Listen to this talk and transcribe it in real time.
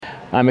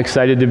I'm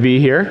excited to be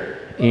here,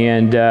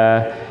 and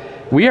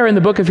we are in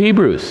the book of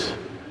Hebrews.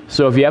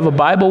 So if you have a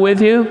Bible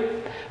with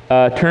you,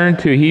 turn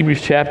to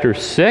Hebrews chapter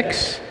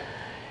 6,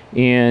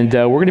 and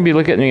we're going to be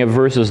looking at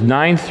verses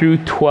 9 through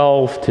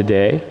 12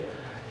 today.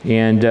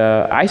 And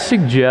I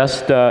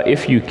suggest,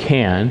 if you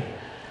can,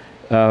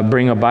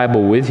 bring a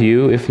Bible with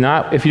you. If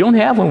not, if you don't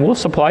have one, we'll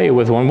supply you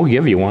with one. We'll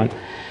give you one.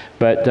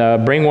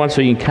 But bring one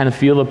so you can kind of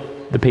feel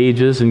the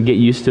pages and get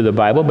used to the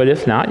Bible. But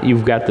if not,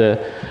 you've got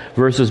the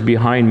verses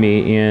behind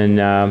me in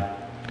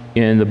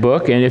the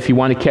book. And if you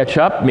want to catch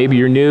up, maybe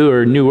you're new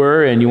or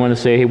newer and you want to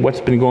say, hey,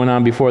 what's been going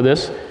on before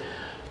this?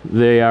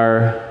 They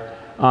are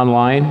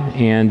online,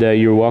 and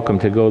you're welcome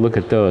to go look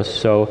at those.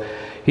 So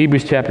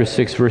Hebrews chapter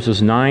 6,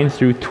 verses 9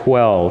 through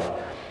 12.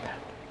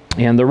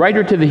 And the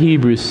writer to the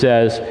Hebrews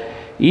says,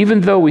 even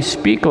though we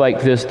speak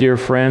like this, dear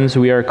friends,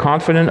 we are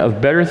confident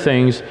of better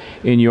things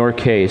in your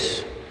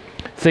case,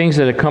 things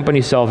that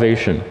accompany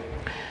salvation.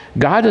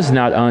 God is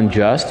not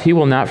unjust. He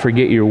will not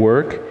forget your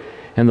work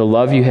and the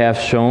love you have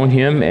shown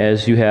him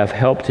as you have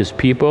helped his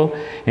people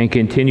and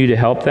continue to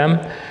help them.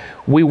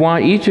 We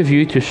want each of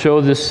you to show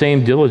this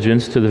same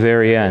diligence to the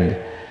very end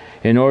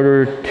in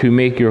order to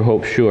make your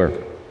hope sure.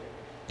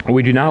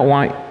 We do not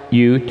want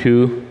you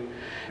to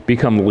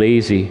become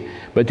lazy,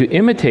 but to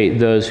imitate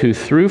those who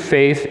through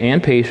faith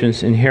and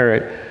patience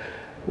inherit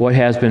what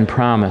has been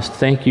promised.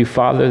 Thank you,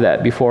 Father,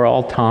 that before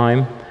all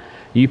time,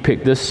 you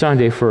picked this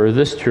Sunday for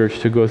this church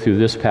to go through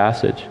this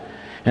passage.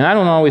 And I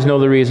don't always know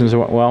the reasons,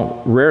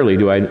 well, rarely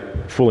do I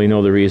fully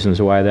know the reasons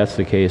why that's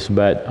the case,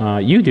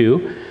 but you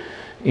do.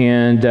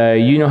 And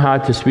you know how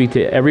to speak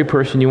to every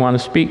person you want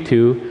to speak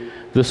to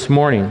this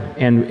morning,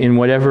 and in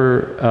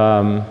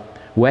whatever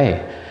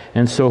way.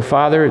 And so,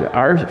 Father,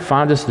 our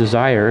fondest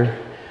desire,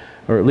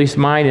 or at least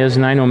mine is,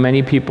 and I know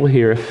many people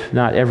here, if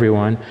not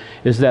everyone,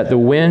 is that the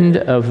wind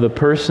of the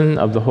person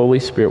of the Holy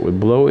Spirit would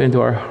blow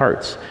into our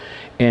hearts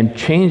and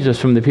change us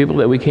from the people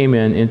that we came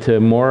in into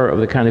more of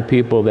the kind of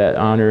people that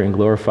honor and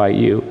glorify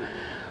you.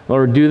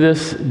 Lord, do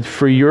this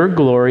for your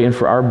glory and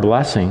for our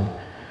blessing.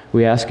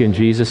 We ask in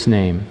Jesus'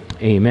 name.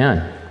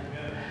 Amen.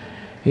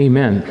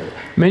 Amen.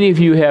 Many of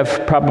you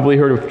have probably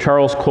heard of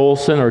Charles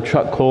Colson or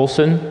Chuck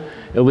Colson,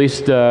 at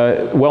least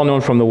well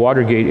known from the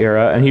Watergate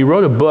era, and he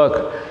wrote a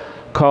book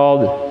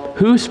called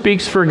Who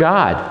Speaks for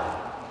God?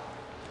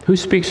 Who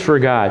Speaks for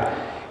God?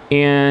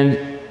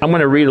 And I'm going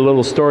to read a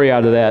little story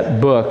out of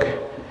that book.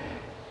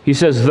 He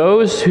says,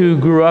 those who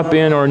grew up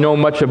in or know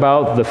much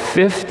about the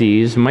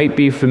 50s might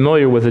be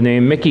familiar with the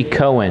name Mickey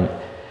Cohen.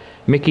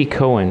 Mickey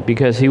Cohen,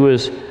 because he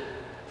was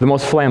the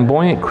most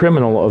flamboyant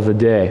criminal of the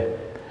day.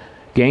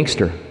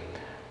 Gangster.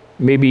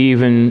 Maybe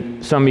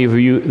even some of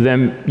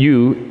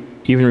you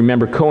even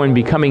remember Cohen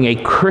becoming a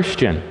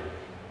Christian.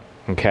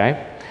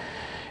 Okay?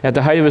 At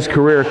the height of his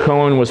career,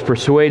 Cohen was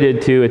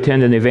persuaded to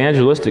attend an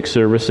evangelistic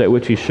service at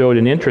which he showed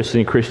an interest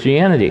in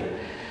Christianity.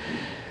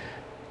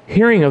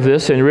 Hearing of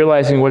this and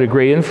realizing what a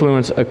great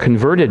influence a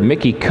converted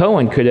Mickey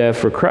Cohen could have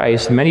for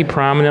Christ, many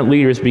prominent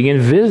leaders began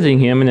visiting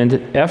him in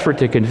an effort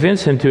to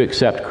convince him to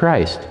accept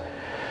Christ.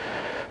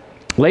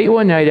 Late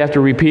one night,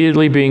 after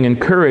repeatedly being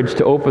encouraged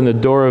to open the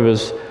door of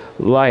his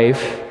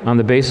life on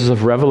the basis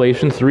of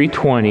Revelation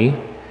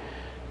 3:20,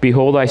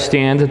 behold, I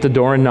stand at the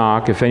door and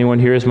knock. If anyone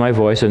hears my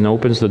voice and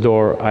opens the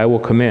door, I will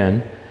come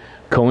in.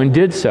 Cohen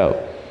did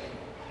so.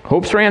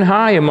 Hopes ran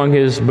high among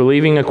his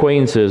believing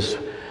acquaintances,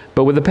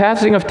 but with the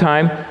passing of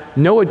time,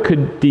 no one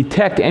could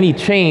detect any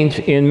change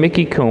in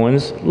Mickey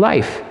Cohen's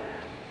life.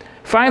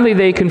 Finally,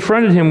 they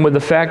confronted him with the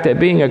fact that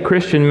being a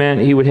Christian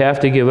meant he would have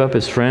to give up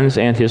his friends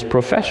and his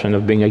profession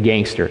of being a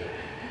gangster.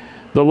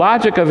 The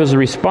logic of his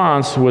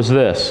response was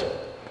this: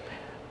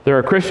 there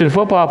are Christian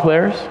football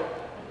players,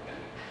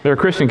 there are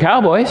Christian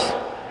cowboys,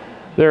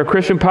 there are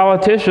Christian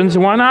politicians,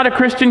 why not a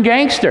Christian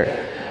gangster?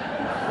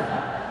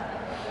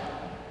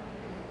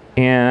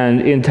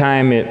 And in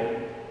time it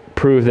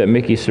proved that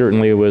Mickey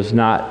certainly was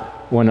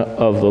not one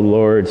of the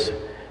Lord's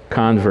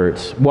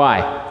converts.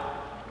 Why?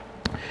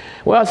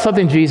 Well, it's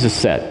something Jesus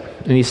said,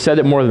 and he said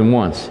it more than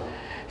once.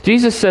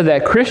 Jesus said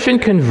that Christian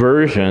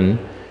conversion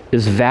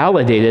is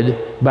validated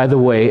by the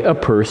way a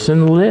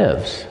person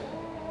lives.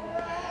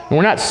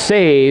 We're not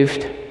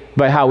saved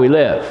by how we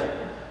live,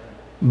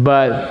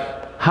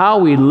 but how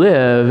we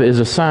live is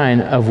a sign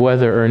of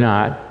whether or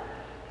not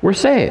we're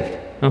saved,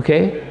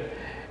 okay?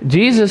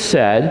 Jesus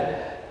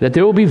said that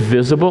there will be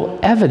visible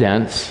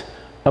evidence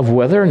of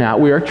whether or not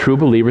we are true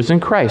believers in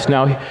Christ.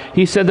 Now,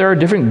 he said there are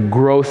different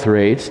growth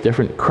rates,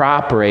 different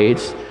crop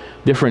rates,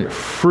 different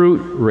fruit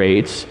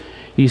rates.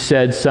 He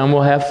said some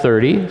will have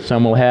 30,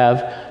 some will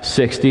have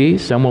 60,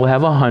 some will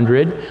have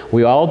 100.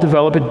 We all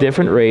develop at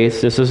different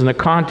rates. This isn't a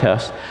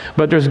contest.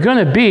 But there's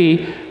going to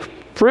be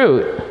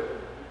fruit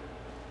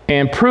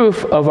and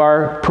proof of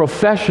our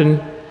profession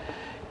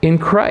in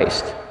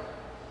Christ.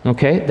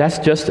 Okay, that's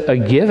just a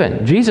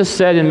given. Jesus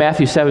said in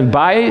Matthew 7,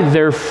 by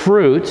their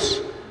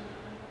fruits,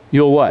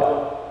 you'll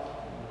what?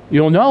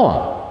 You'll know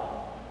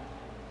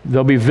them.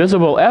 There'll be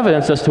visible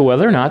evidence as to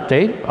whether or not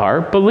they are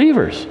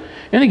believers.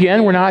 And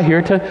again, we're not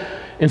here to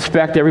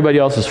inspect everybody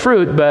else's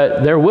fruit,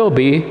 but there will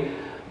be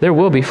there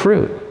will be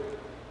fruit.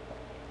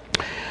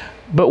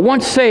 But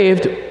once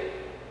saved,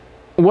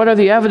 what are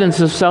the evidence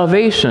of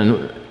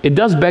salvation? It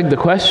does beg the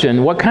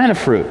question, what kind of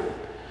fruit?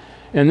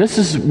 And this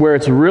is where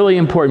it's really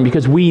important,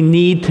 because we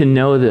need to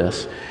know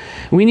this.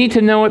 We need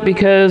to know it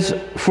because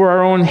for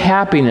our own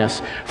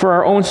happiness, for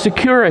our own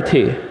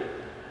security,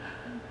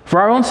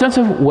 for our own sense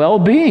of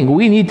well-being,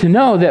 we need to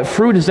know that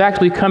fruit is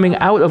actually coming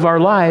out of our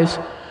lives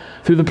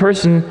through the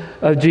person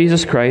of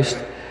Jesus Christ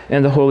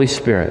and the Holy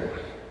Spirit.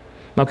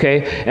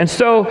 Okay? And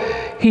so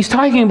he's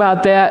talking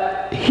about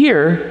that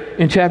here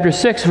in chapter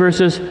 6,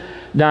 verses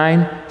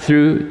 9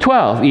 through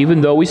 12.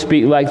 Even though we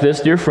speak like this,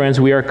 dear friends,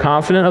 we are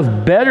confident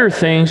of better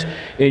things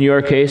in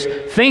your case,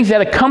 things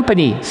that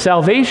accompany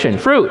salvation,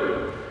 fruit.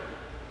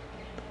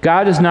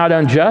 God is not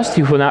unjust.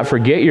 He will not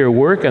forget your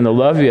work and the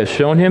love you have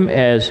shown him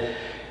as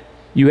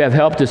you have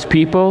helped his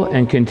people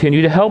and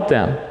continue to help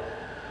them.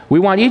 We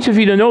want each of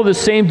you to know the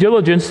same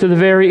diligence to the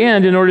very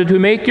end in order to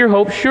make your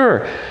hope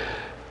sure.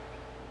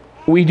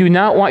 We do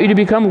not want you to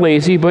become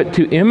lazy, but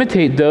to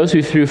imitate those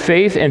who through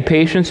faith and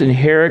patience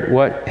inherit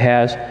what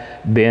has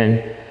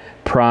been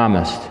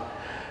promised.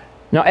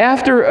 Now,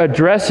 after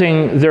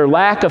addressing their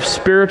lack of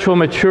spiritual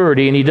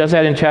maturity, and he does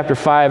that in chapter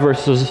 5,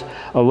 verses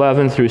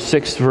 11 through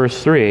 6,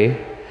 verse 3,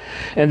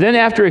 and then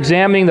after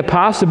examining the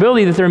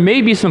possibility that there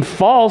may be some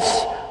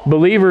false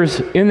believers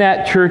in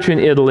that church in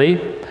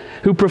Italy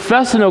who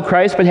profess to know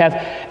Christ but have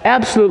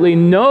absolutely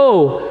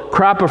no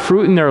crop of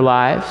fruit in their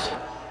lives,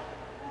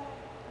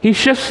 he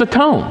shifts the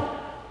tone.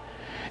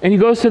 And he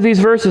goes to these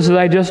verses that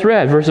I just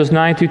read, verses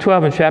 9 through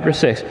 12 in chapter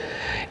 6.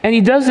 And he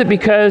does it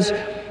because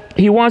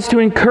he wants to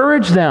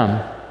encourage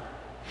them.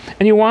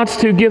 And he wants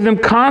to give them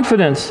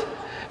confidence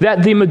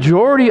that the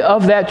majority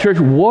of that church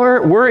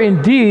were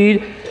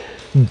indeed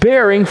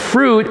bearing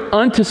fruit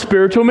unto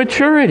spiritual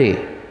maturity.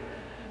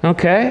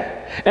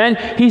 Okay? And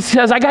he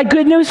says, I got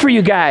good news for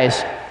you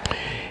guys.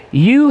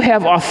 You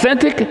have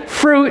authentic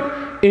fruit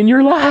in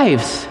your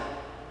lives.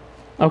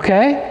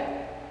 Okay?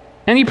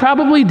 And he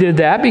probably did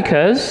that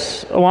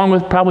because, along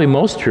with probably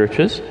most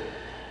churches,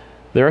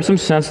 there are some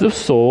sensitive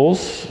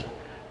souls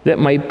that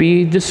might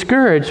be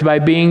discouraged by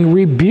being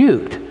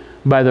rebuked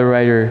by the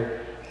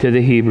writer to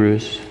the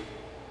Hebrews.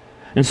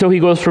 And so he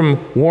goes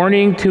from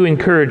warning to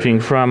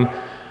encouraging, from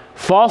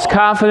false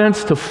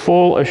confidence to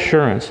full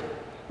assurance.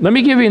 Let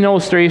me give you an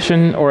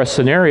illustration or a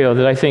scenario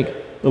that I think,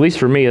 at least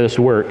for me, this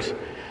works.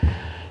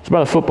 It's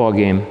about a football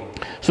game.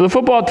 So the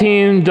football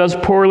team does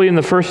poorly in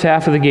the first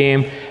half of the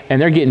game,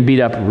 and they're getting beat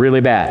up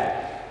really bad.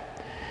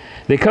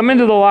 They come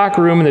into the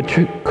locker room, and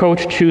the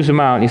coach chews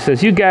them out, and he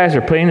says, you guys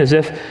are playing as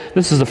if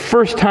this is the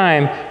first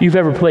time you've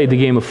ever played the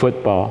game of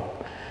football.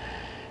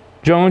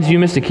 Jones, you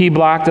missed a key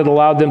block that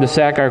allowed them to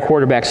sack our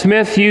quarterback.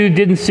 Smith, you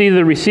didn't see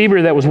the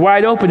receiver that was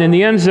wide open in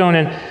the end zone,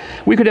 and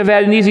we could have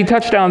had an easy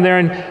touchdown there.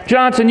 And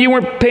Johnson, you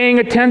weren't paying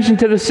attention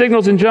to the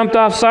signals and jumped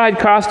offside,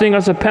 costing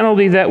us a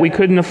penalty that we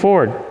couldn't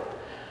afford.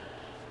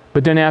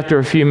 But then after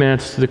a few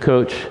minutes, the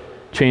coach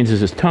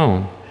changes his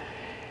tone.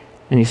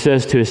 And he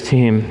says to his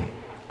team,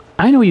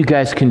 I know you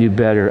guys can do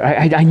better.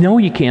 I know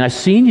you can. I've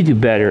seen you do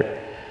better.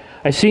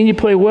 I've seen you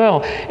play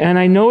well. And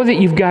I know that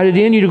you've got it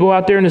in you to go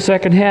out there in the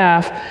second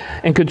half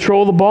and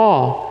control the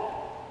ball.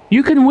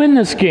 You can win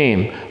this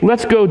game.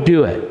 Let's go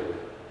do it.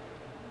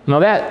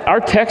 Now our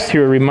text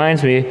here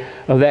reminds me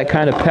of that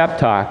kind of pep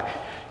talk.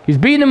 He's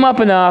beating them up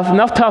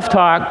enough tough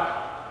talk.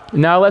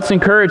 Now let's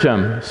encourage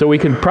them so we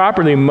can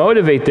properly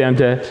motivate them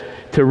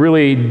to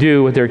really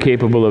do what they're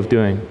capable of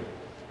doing.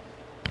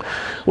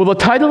 Well, the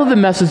title of the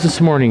message this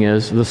morning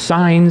is The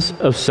Signs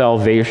of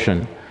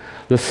Salvation.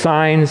 The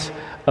Signs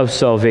of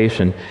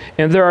Salvation.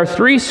 And there are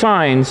 3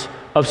 signs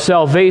of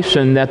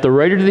salvation that the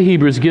writer to the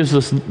Hebrews gives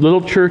this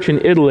little church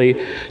in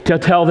Italy to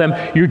tell them,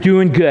 you're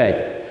doing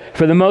good.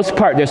 For the most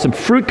part, there's some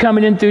fruit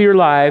coming into your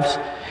lives,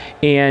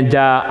 and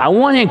I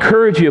want to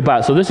encourage you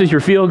about it. So this is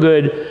your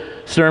feel-good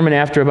sermon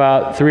after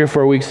about 3 or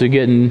 4 weeks of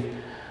getting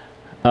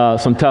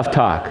some tough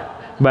talk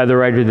by the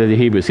writer to the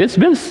Hebrews. It's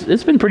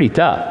been pretty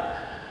tough.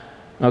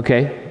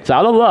 Okay, it's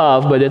out of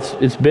love, but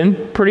it's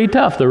been pretty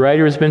tough. The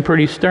writer has been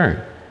pretty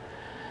stern.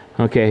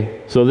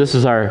 Okay, so this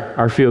is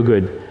our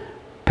feel-good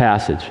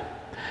passage.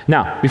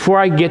 Now, before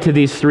I get to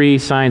these 3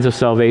 signs of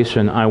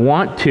salvation, I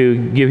want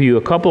to give you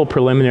a couple of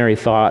preliminary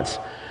thoughts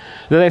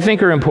that I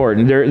think are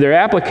important. They're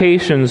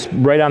applications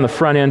right on the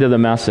front end of the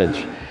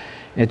message.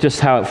 It's just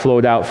how it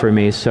flowed out for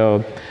me.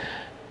 So,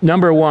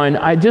 number 1,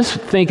 I just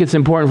think it's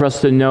important for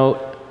us to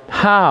note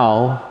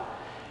how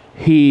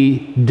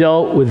he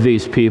dealt with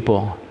these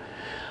people.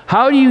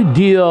 How do you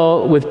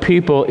deal with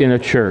people in a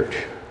church?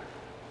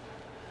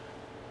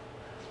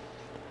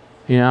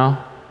 You know?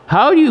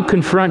 How do you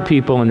confront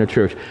people in a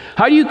church?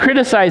 How do you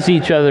criticize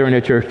each other in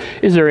a church?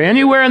 Is there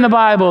anywhere in the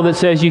Bible that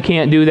says you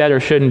can't do that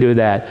or shouldn't do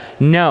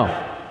that?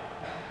 No.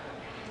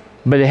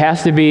 But it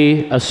has to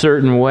be a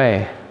certain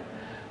way.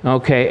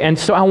 Okay, and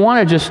so I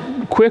want to just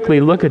quickly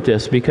look at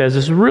this because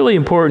it's really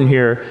important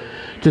here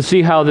to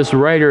see how this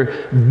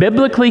writer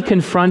biblically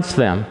confronts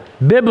them.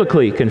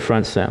 Biblically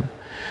confronts them.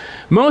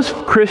 Most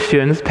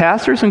Christians,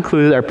 pastors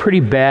included, are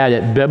pretty bad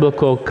at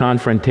biblical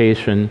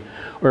confrontation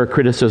or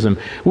criticism.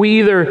 We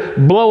either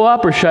blow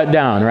up or shut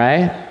down,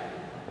 right?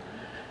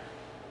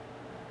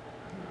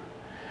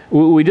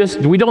 We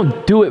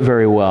don't do it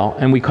very well,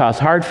 and we cause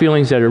hard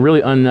feelings that are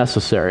really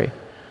unnecessary.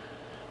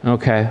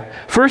 Okay.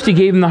 First, he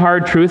gave them the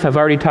hard truth. I've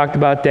already talked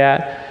about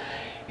that.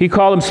 He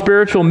called them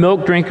spiritual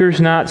milk drinkers,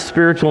 not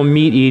spiritual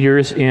meat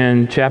eaters.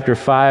 In chapter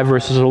 5,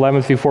 verses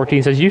 11 through 14,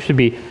 he says you should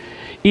be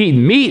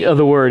eating meat of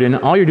the Word, and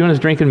all you're doing is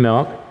drinking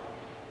milk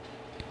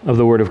of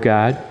the Word of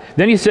God.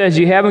 Then he says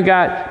you haven't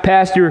got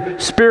past your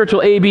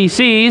spiritual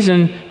ABCs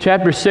in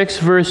chapter 6,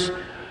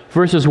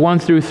 verses 1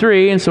 through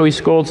 3, and so he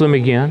scolds them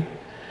again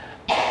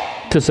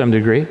to some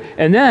degree.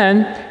 And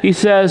then he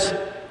says,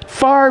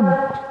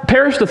 far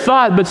perish the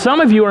thought, but some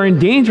of you are in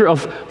danger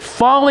of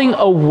falling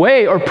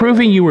away or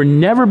proving you were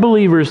never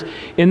believers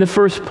in the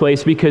first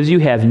place because you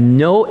have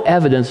no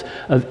evidence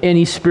of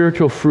any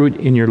spiritual fruit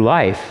in your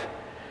life.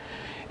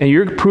 And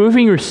you're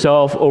proving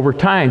yourself over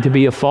time to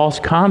be a false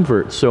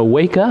convert. So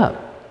wake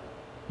up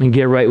and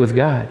get right with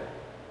God.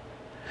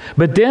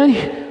 But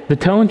then the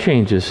tone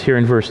changes here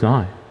in verse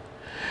 9.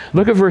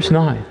 Look at verse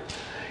 9.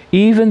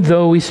 Even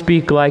though we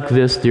speak like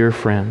this, dear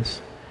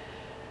friends.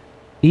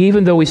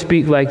 Even though we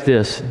speak like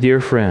this, dear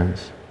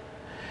friends.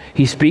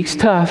 He speaks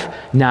tough.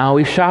 Now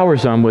he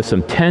showers them with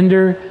some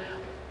tender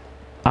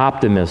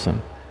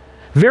optimism.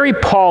 Very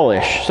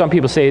Paulish. Some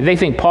people say they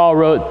think Paul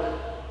wrote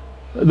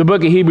the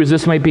book of Hebrews.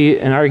 This might be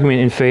an argument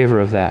in favor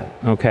of that.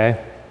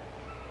 Okay?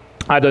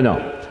 I don't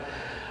know.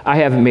 I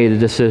haven't made a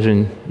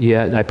decision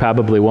yet. I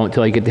probably won't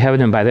till I get to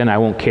heaven, and by then I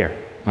won't care.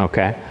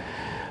 Okay?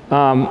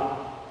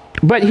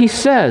 But he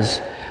says,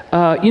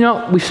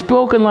 we've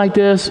spoken like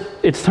this.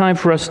 It's time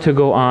for us to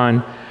go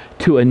on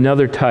to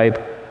another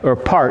type or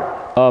part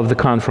of the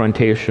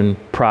confrontation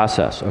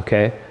process,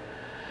 okay?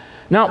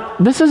 Now,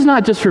 this is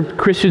not just for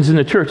Christians in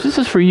the church. This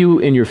is for you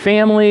in your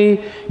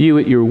family, you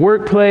at your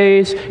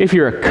workplace, if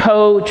you're a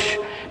coach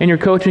and you're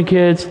coaching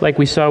kids, like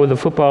we saw with the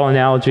football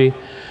analogy.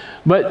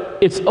 But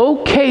it's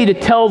okay to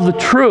tell the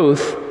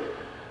truth,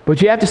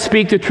 but you have to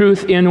speak the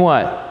truth in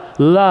what?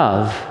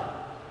 Love.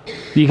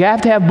 You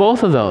have to have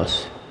both of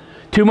those.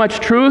 Too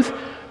much truth,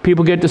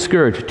 people get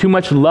discouraged. Too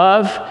much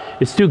love,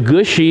 it's too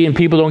gushy and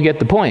people don't get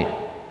the point.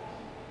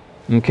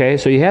 Okay,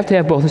 so you have to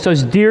have both. So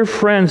it's dear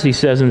friends, he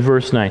says in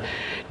verse 9.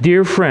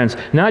 Dear friends,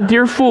 not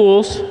dear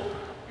fools,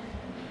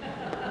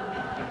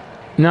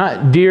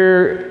 not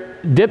dear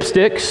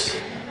dipsticks,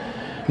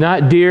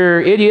 not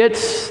dear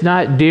idiots,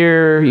 not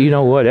dear,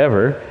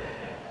 whatever,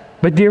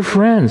 but dear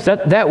friends.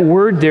 That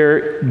word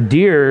there,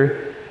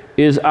 dear,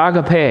 is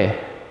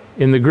agape.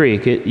 In the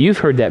Greek. You've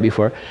heard that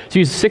before. It's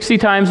used 60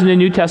 times in the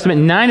New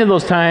Testament. 9 of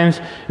those times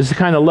is the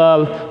kind of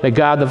love that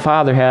God the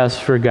Father has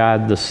for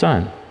God the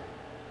Son.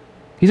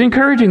 He's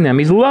encouraging them.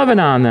 He's loving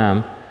on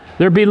them.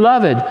 They're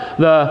beloved.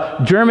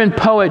 The German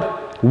poet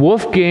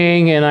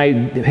Wolfgang,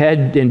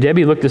 and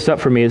Debbie looked this up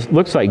for me. It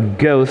looks like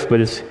Goethe, but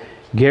it's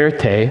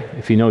Goethe,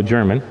 if you know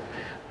German.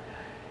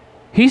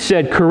 He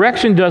said,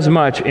 correction does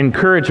much,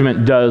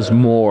 encouragement does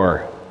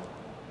more.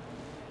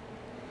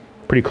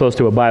 Pretty close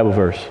to a Bible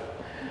verse.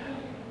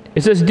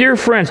 It says, dear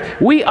friends,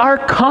 we are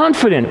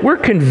confident, we're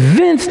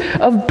convinced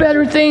of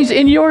better things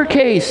in your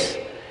case.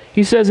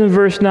 He says in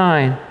verse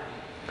 9,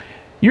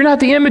 you're not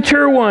the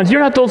immature ones.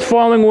 You're not those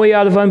falling away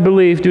out of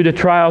unbelief due to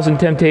trials and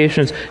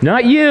temptations.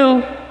 Not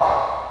you.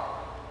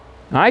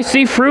 I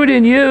see fruit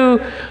in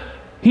you.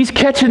 He's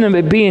catching them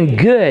at being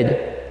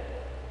good.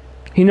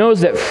 He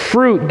knows that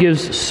fruit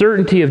gives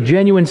certainty of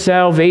genuine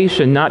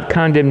salvation, not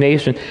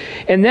condemnation.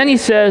 And then he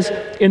says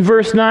in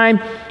verse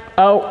 9,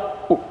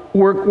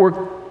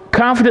 we're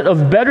confident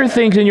of better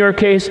things in your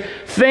case,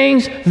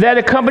 things that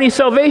accompany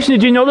salvation.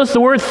 Did you notice the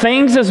word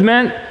things is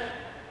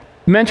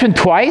mentioned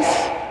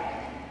twice?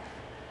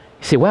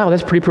 You say, wow,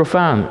 that's pretty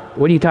profound.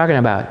 What are you talking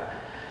about?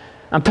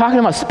 I'm talking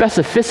about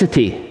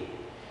specificity.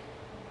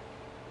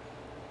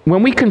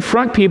 When we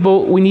confront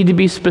people, we need to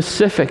be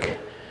specific.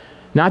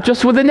 Not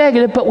just with the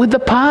negative, but with the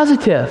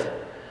positive.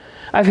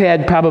 I've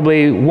had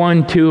probably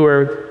 1, 2,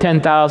 or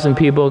 10,000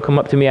 people come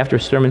up to me after a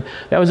sermon.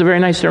 That was a very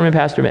nice sermon,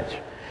 Pastor Mitch.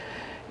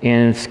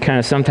 And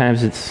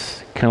sometimes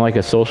it's kind of like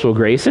a social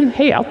grace, and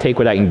hey, I'll take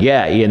what I can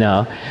get,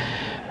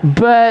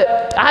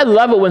 But I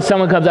love it when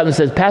someone comes up and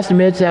says, Pastor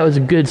Mitch, that was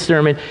a good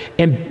sermon.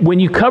 And when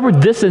you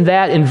covered this and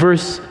that in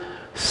verse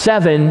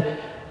 7,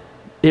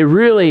 it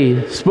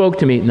really spoke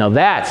to me. Now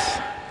that's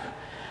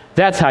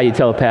how you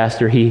tell a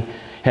pastor he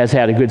has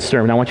had a good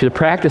sermon. I want you to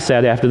practice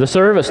that after the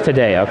service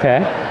today,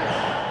 okay?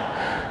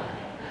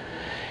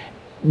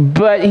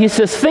 But he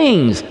says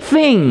things,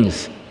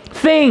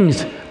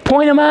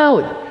 point them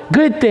out.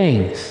 Good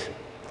things,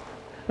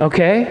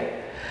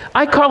 okay?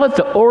 I call it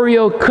the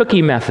Oreo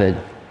cookie method.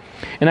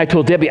 And I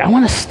told Debbie, I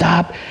want to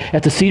stop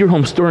at the Cedar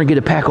Home store and get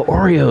a pack of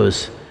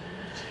Oreos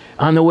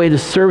on the way to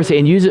service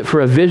and use it for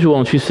a visual.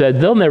 And she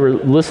said, they'll never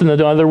listen to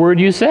another word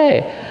you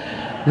say.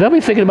 They'll be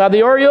thinking about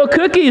the Oreo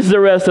cookies the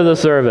rest of the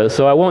service.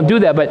 So I won't do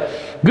that. But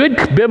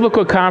good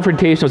biblical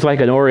confrontation is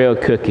like an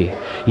Oreo cookie.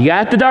 You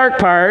got the dark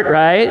part,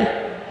 right?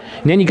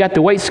 And then you got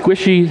the white,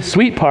 squishy,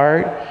 sweet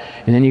part.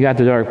 And then you got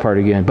the dark part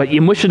again. But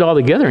you mush it all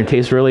together and it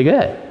tastes really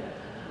good.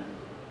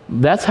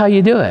 That's how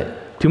you do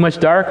it. Too much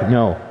dark?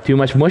 No. Too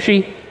much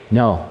mushy?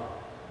 No.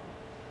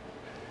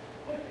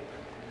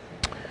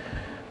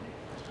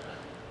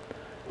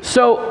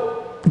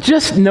 So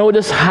just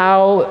notice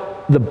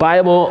how the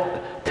Bible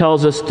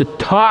tells us to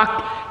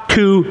talk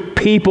to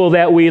people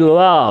that we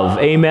love.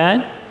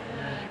 Amen?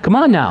 Come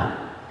on now.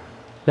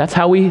 That's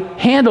how we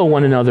handle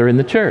one another in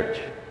the church.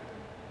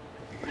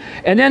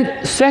 And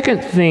then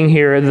second thing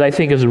here that I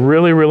think is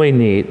really, really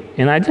neat,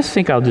 and I just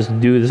think I'll just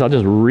do this, I'll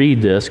just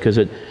read this because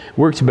it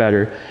works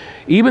better.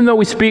 Even though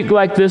we speak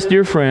like this,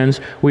 dear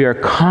friends, we are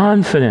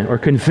confident or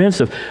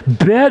convinced of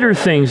better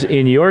things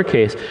in your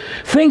case.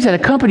 Things that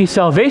accompany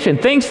salvation.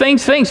 Things,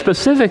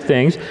 specific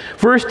things.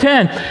 Verse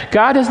 10,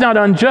 God is not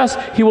unjust.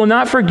 He will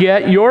not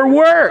forget your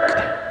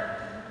work.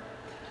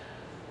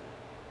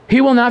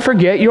 He will not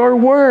forget your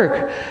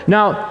work.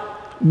 Now,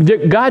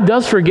 God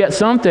does forget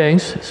some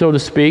things, so to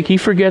speak. He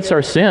forgets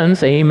our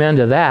sins. Amen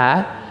to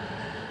that.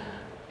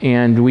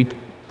 And we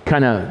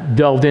kind of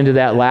delved into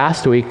that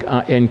last week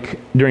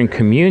during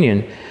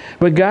communion.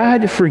 But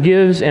God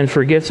forgives and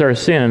forgets our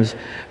sins.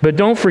 But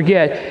don't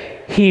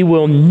forget, He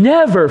will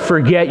never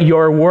forget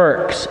your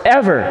works,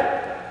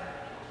 ever.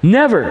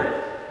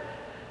 Never.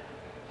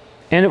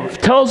 And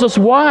it tells us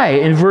why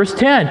in verse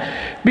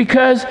 10.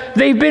 Because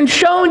they've been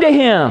shown to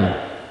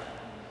Him.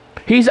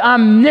 He's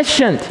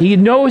omniscient. He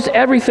knows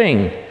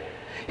everything.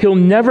 He'll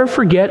never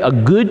forget a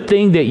good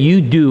thing that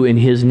you do in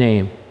His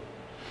name.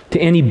 To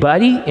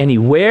anybody,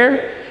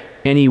 anywhere,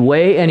 any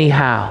way,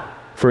 anyhow,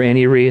 for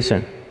any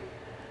reason.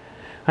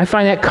 I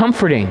find that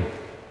comforting.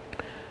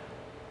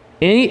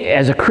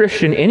 As a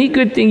Christian, any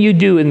good thing you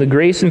do in the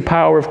grace and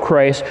power of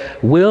Christ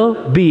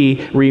will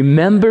be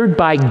remembered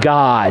by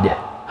God.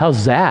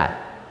 How's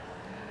that?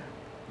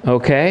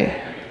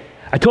 Okay?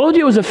 I told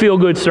you it was a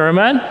feel-good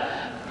sermon,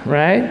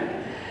 right?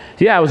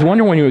 Yeah, I was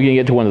wondering when you were going to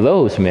get to one of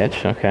those,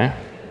 Mitch. Okay.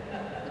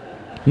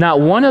 Not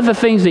one of the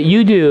things that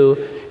you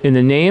do in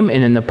the name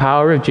and in the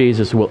power of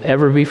Jesus will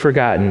ever be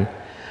forgotten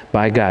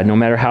by God, no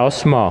matter how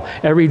small.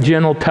 Every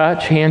gentle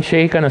touch,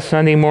 handshake on a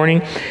Sunday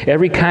morning,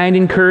 every kind,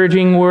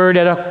 encouraging word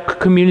at a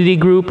community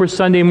group or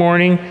Sunday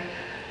morning,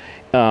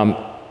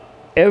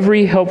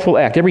 every helpful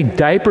act, every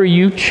diaper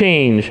you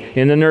change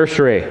in the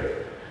nursery,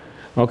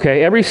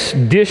 okay, every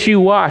dish you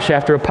wash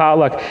after a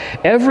potluck,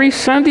 every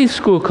Sunday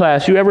school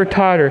class you ever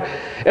taught her,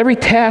 every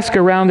task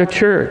around the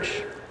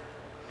church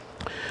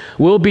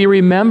will be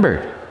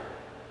remembered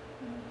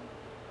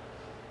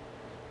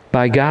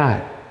by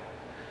God.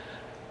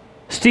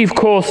 Steve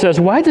Cole says,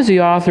 why does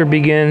the author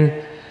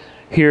begin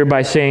here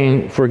by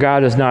saying, for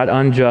God is not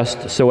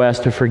unjust so as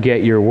to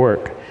forget your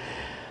work?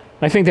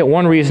 I think that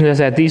one reason is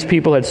that these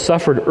people had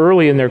suffered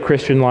early in their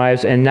Christian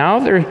lives, and now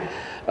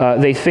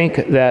they think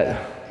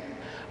that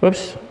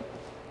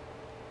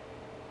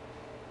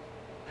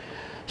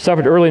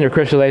suffered early in their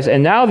Christian lives,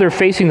 and now they're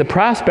facing the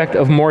prospect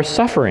of more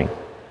suffering.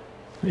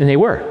 And they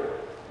were.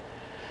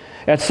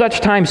 At such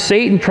times,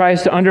 Satan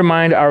tries to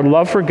undermine our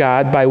love for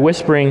God by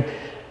whispering,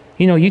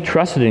 you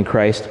trusted in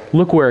Christ.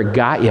 Look where it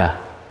got you.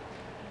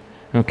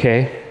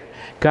 Okay?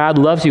 God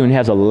loves you and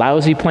has a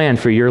lousy plan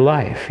for your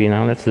life.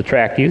 That's the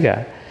tract you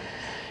got.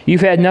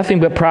 You've had nothing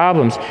but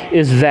problems.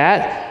 Is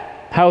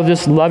that how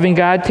this loving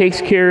God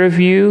takes care of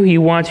you? He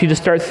wants you to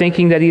start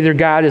thinking that either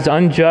God is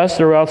unjust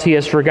or else He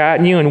has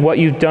forgotten you and what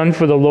you've done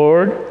for the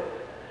Lord.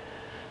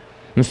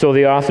 And so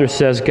the author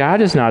says, God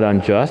is not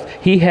unjust.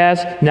 He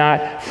has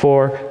not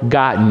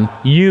forgotten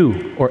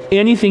you or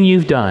anything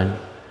you've done,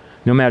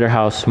 no matter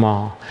how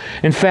small.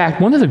 In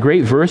fact, one of the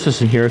great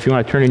verses in here, if you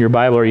want to turn in your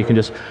Bible or you can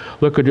just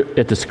look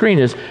at the screen,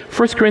 is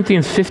 1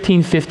 Corinthians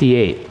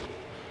 15:58.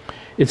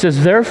 It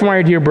says, therefore,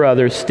 my dear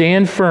brothers,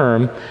 stand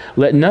firm,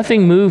 let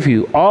nothing move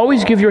you.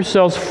 Always give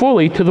yourselves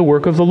fully to the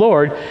work of the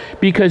Lord,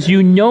 because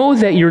you know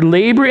that your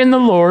labor in the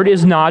Lord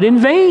is not in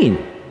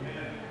vain.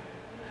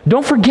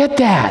 Don't forget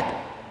that.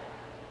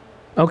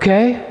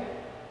 Okay?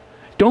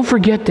 Don't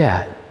forget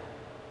that.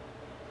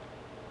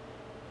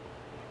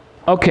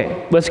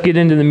 Okay, let's get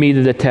into the meat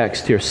of the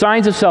text here.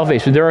 Signs of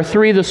salvation. There are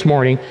 3 this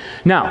morning.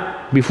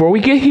 Now, before we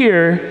get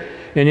here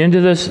and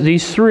into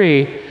these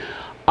 3,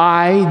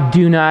 I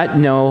do not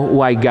know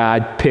why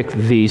God picked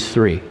these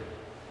 3.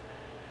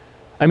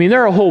 I mean,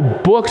 there are whole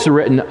books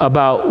written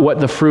about what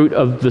the fruit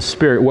of the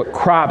Spirit, what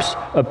crops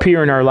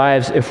appear in our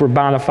lives if we're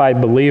bona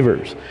fide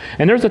believers.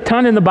 And there's a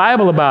ton in the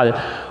Bible about it.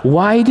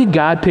 Why did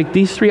God pick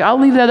these 3? I'll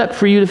leave that up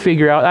for you to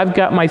figure out. I've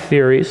got my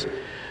theories,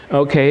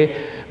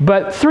 okay?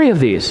 But 3 of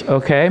these,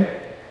 okay?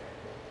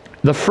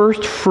 The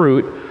first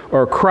fruit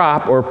or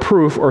crop or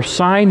proof or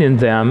sign in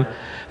them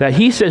that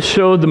he says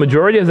showed the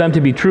majority of them to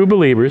be true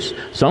believers,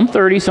 some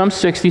 30, some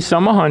 60,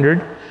 some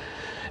 100,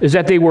 is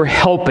that they were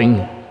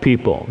helping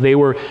people. They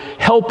were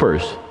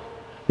helpers.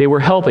 They were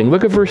helping.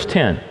 Look at verse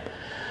 10.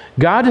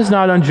 God is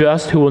not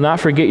unjust, who will not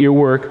forget your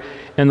work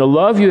and the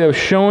love you have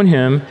shown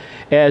Him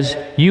as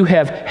you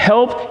have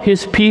helped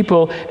His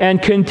people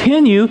and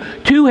continue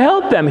to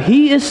help them.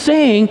 He is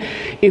saying,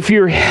 if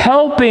you're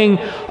helping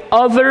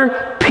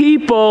other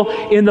people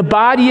in the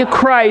body of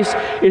Christ,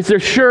 it's a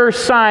sure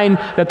sign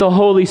that the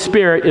Holy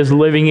Spirit is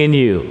living in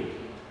you.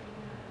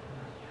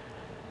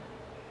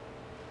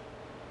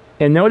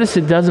 And notice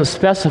it doesn't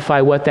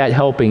specify what that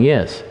helping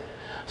is.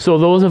 So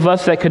those of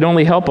us that could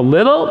only help a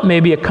little,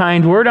 maybe a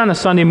kind word on a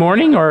Sunday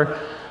morning or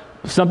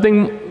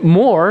something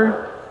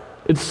more,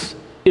 it's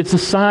a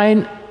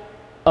sign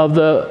of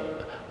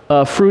the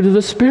fruit of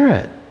the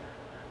Spirit,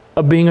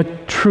 of being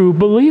a true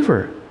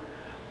believer.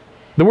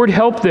 The word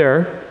help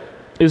there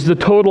is the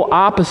total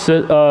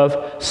opposite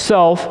of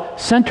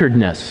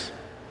self-centeredness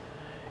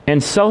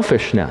and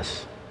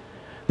selfishness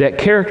that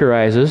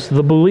characterizes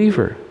the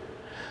believer.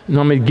 And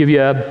I'm going to give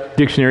you a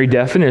dictionary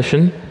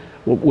definition,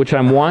 which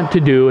I want to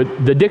do.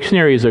 The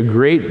dictionary is a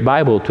great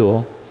Bible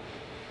tool.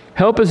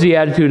 Help is the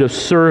attitude of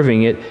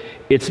serving.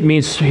 It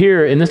means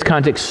here, in this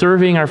context,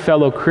 serving our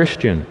fellow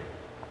Christian.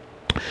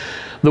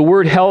 The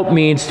word help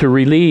means to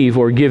relieve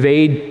or give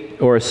aid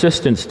or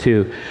assistance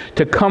to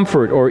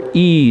comfort or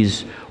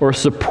ease or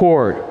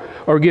support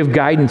or give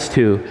guidance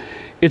to.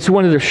 It's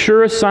one of the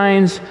surest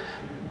signs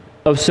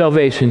of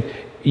salvation.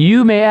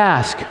 You may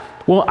ask,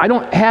 well, I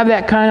don't have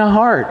that kind of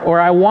heart, or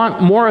I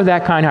want more of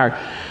that kind of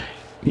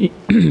heart.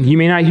 You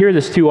may not hear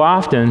this too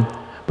often,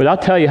 but I'll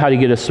tell you how to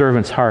get a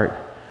servant's heart.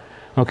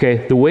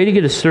 Okay, the way to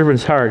get a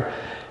servant's heart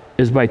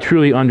is by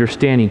truly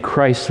understanding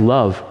Christ's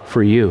love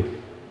for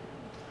you.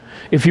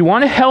 If you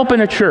want to help in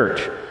a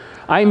church,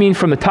 I mean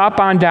from the top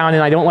on down,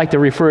 and I don't like to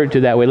refer to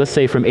it that way, let's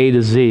say from A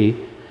to Z,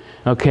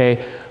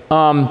 okay?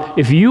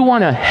 If you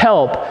want to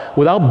help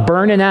without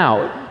burning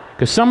out,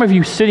 because some of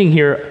you sitting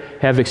here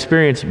have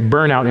experienced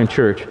burnout in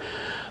church,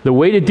 the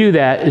way to do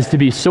that is to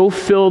be so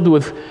filled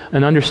with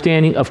an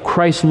understanding of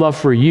Christ's love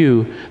for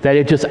you that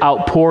it just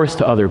outpours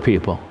to other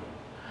people.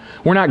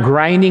 We're not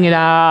grinding it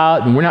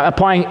out, and we're not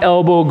applying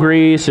elbow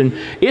grease, and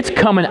it's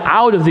coming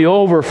out of the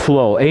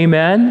overflow.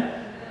 Amen?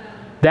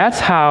 That's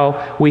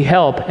how we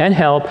help and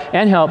help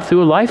and help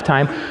through a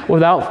lifetime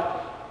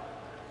without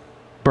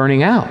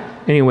burning out.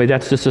 Anyway,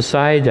 that's just a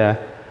side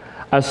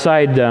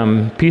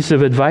piece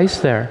of advice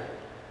there.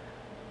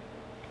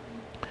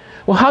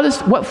 Well,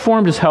 what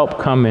form does help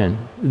come in?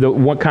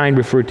 What kind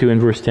referred to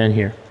in verse 10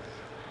 here?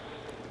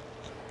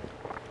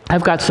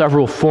 I've got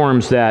several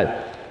forms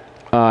that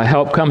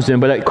help comes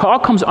in, but it all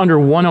comes under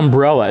one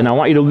umbrella, and I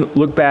want you to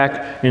look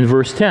back in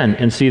verse 10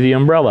 and see the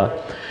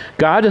umbrella.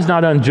 God is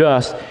not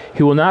unjust.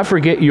 He will not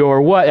forget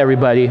your what,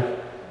 everybody?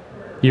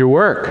 Your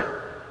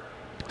work.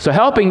 So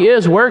helping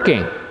is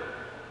working.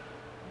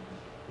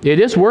 It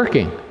is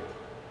working.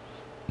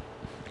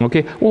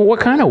 Okay, well, what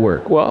kind of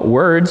work? Well,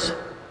 words.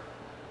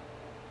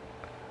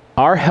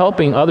 Our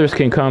helping others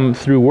can come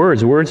through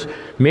words. Words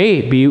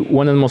may be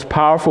one of the most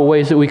powerful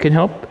ways that we can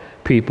help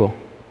people.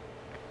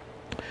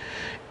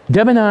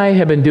 Deb and I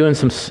have been doing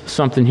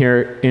something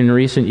here in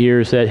recent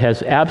years that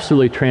has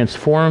absolutely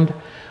transformed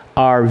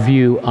our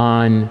view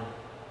on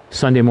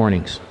Sunday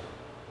mornings.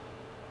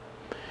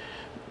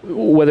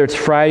 Whether it's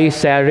Friday,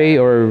 Saturday,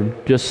 or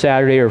just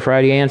Saturday or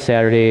Friday and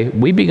Saturday,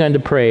 we've begun to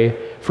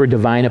pray for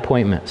divine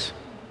appointments.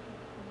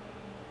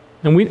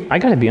 And I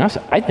got to be honest,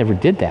 I never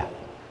did that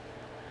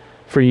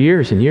for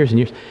years and years and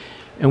years.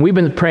 And we've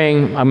been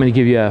praying, I'm going to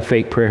give you a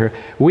fake prayer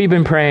here. We've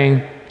been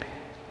praying,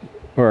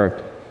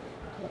 or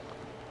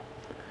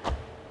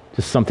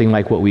just something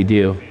like what we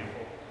do.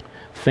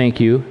 Thank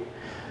you.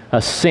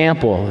 A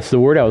sample, that's the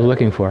word I was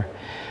looking for.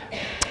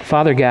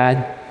 Father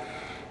God,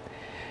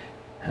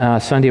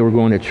 Sunday we're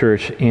going to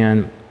church,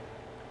 and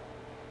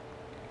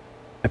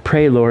I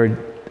pray,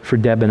 Lord, for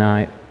Deb and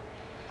I,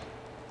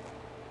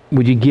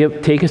 would you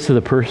take us to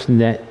the person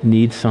that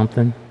needs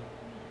something,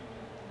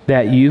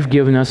 that you've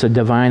given us a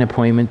divine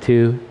appointment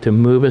to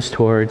move us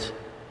towards.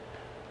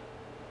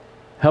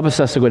 Help us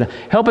to go down.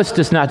 Help us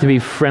just not to be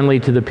friendly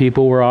to the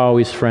people we're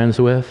always friends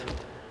with.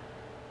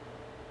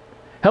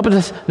 Help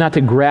us not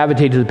to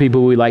gravitate to the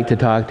people we like to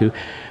talk to.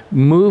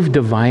 Move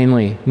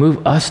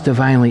us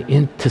divinely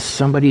into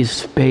somebody's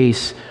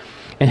space,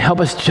 and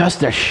help us just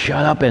to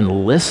shut up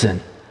and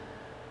listen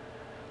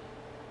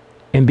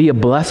and be a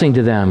blessing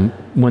to them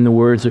when the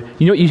words are...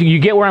 You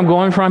get where I'm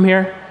going from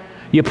here?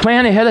 You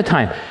plan ahead of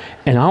time.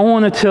 And I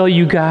want to tell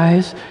you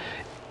guys,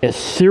 as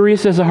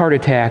serious as a heart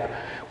attack,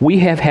 we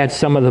have had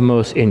some of the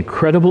most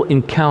incredible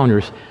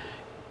encounters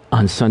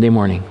on Sunday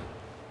morning.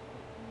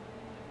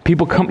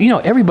 People come,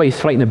 everybody's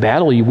fighting a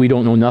battle we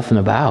don't know nothing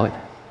about.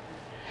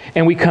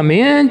 And we come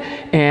in,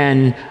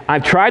 and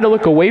I've tried to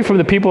look away from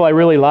the people I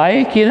really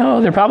like.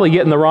 They're probably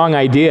getting the wrong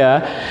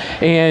idea.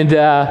 And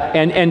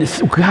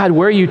God,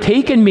 where are you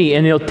taking me?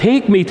 And he'll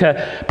take me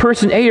to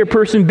person A or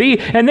person B.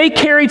 And they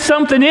carried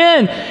something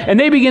in, and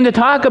they begin to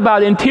talk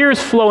about it, and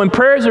tears flow, and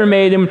prayers are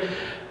made. And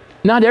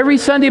not every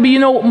Sunday,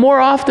 but more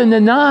often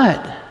than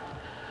not.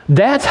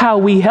 That's how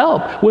we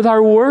help, with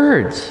our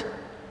words.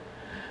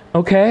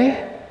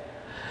 Okay?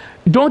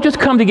 Don't just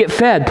come to get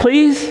fed,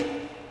 please.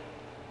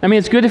 I mean,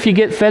 it's good if you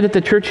get fed at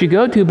the church you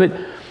go to, but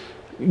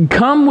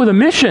come with a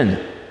mission.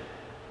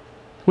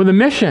 With a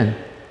mission.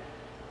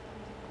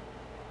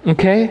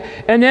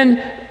 Okay? And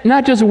then,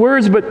 not just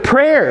words, but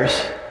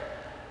prayers.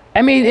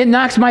 I mean, it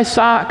knocks my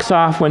socks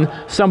off when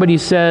somebody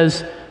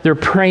says they're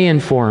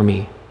praying for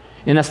me.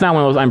 And that's not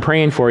one of those, I'm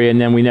praying for you,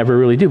 and then we never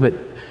really do. But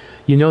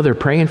you know they're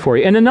praying for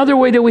you. And another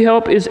way that we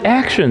help is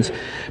actions,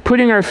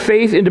 putting our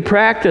faith into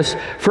practice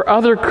for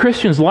other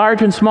Christians,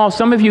 large and small.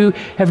 Some of you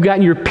have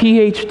gotten your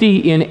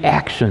PhD in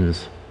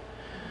actions.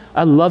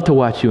 I'd love to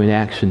watch you in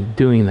action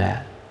doing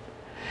that.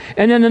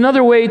 And then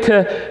another way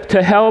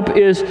to help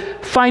is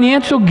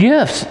financial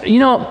gifts. Do you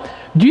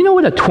know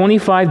what a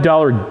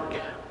 $25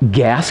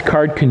 gas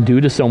card can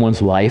do to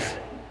someone's life?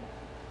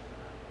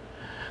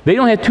 They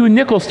don't have 2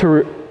 nickels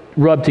to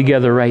rub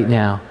together right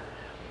now.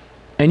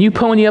 And you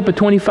pony up a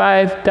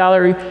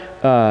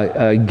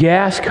 $25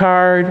 gas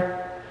card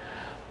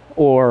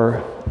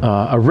or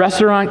a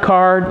restaurant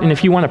card. And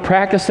if you want to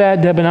practice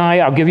that, Deb and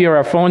I'll give you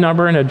our phone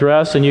number and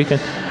address, and you can...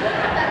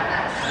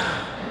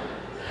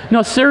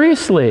 No,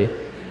 seriously.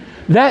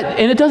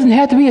 And it doesn't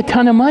have to be a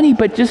ton of money,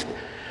 but just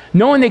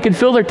knowing they can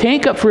fill their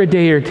tank up for a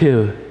day or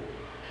two.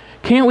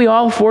 Can't we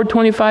all afford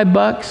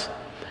 $25?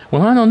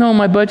 Well, I don't know,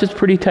 my budget's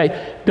pretty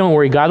tight. Don't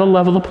worry, God will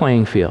level the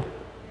playing field.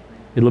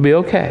 It'll be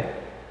okay.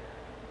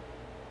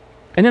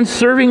 And then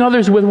serving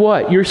others with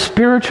what? Your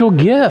spiritual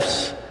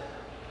gifts.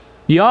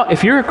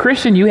 If you're a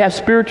Christian, you have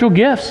spiritual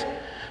gifts.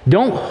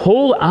 Don't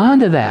hold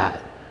on to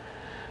that.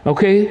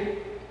 Okay?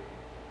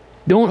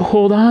 Don't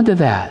hold on to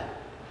that.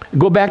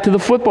 Go back to the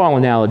football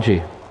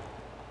analogy.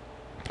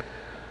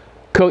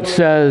 Coach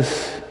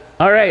says,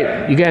 all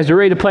right, you guys are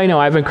ready to play now.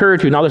 I've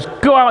encouraged you. Now let's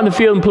go out in the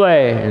field and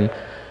play. And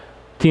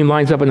team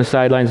lines up on the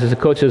sidelines as the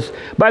coach says,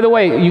 by the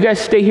way, you guys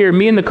stay here.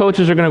 Me and the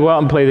coaches are going to go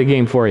out and play the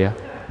game for you. And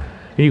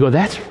you go,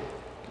 that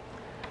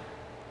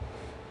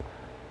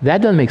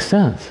doesn't make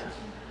sense.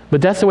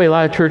 But that's the way a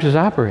lot of churches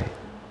operate.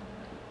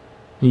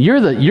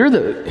 You're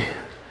the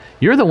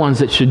ones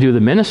that should do the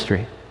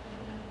ministry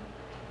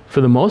for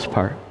the most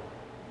part.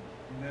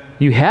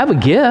 You have a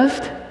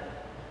gift.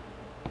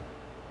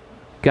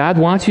 God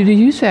wants you to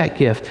use that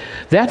gift.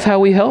 That's how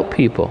we help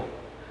people.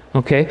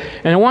 Okay?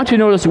 And I want you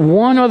to notice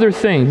one other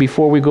thing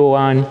before we go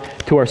on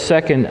to our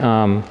second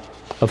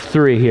of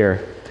 3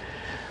 here.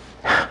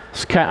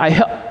 I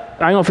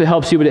don't know if it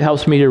helps you, but it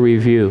helps me to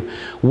review.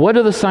 What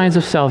are the signs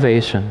of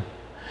salvation?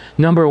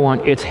 Number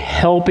 1, it's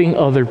helping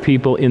other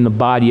people in the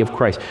body of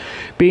Christ.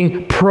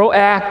 Being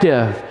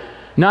proactive.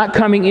 Not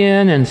coming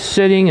in and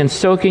sitting and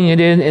soaking it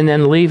in and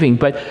then leaving,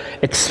 but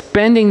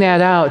expending that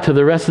out to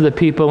the rest of the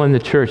people in the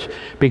church,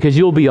 because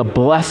you'll be a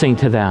blessing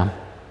to them.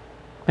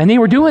 And they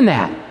were doing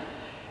that. And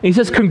he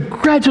says,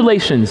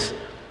 congratulations,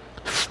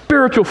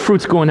 spiritual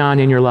fruit's going on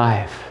in your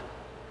life.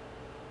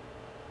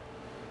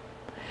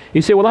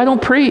 You say, well, I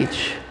don't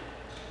preach.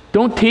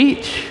 Don't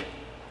teach.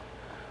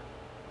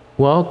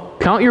 Well,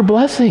 count your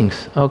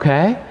blessings,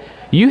 okay?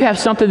 You have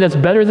something that's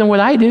better than what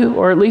I do,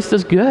 or at least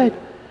as good.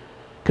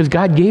 Because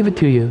God gave it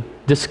to you.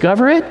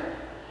 Discover it,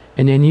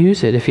 and then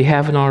use it if you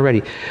haven't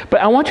already.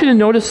 But I want you to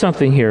notice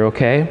something here,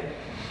 okay?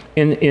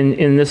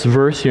 In this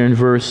verse here, in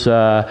verse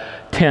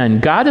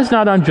 10. God is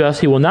not unjust.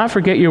 He will not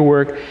forget your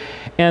work.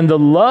 And the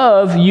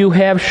love you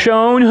have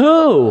shown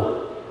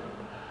who?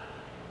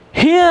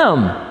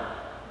 Him.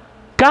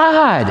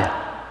 God.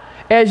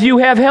 As you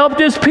have helped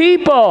His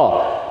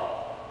people.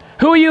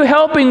 Who are you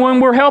helping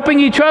when we're helping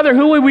each other?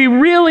 Who are we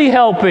really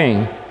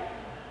helping?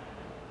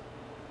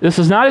 This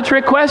is not a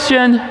trick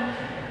question.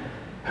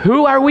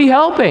 Who are we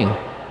helping?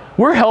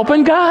 We're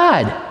helping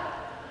God.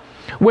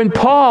 When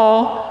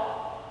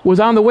Paul was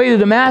on the way to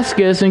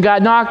Damascus and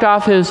got knocked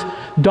off his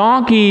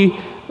donkey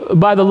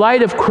by the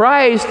light of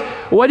Christ,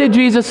 what did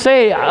Jesus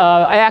say?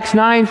 Acts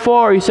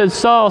 9:4, He said,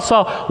 Saul,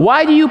 Saul,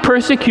 why do you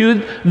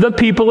persecute the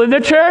people in the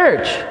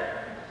church?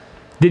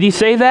 Did He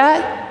say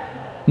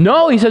that?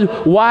 No, He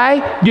said,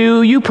 why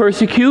do you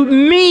persecute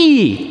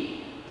me?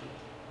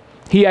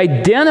 He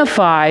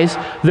identifies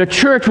the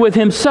church with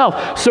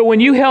Himself. So when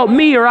you help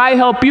me, or I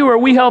help you, or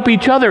we help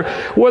each other,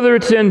 whether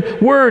it's in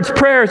words,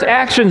 prayers,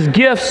 actions,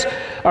 gifts,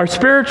 our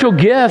spiritual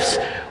gifts,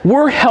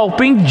 we're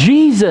helping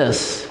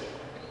Jesus.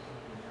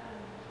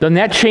 Doesn't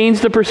that change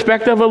the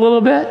perspective a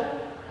little bit?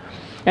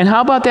 And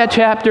how about that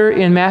chapter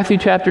in Matthew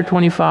chapter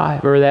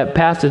 25, or that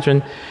passage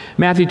in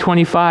Matthew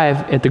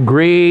 25 at the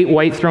great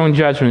white throne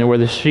judgment where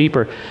the sheep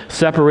are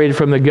separated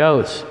from the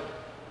goats?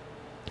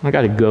 I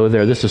got to go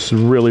there. This is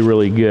really,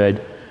 really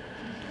good.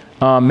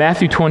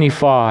 Matthew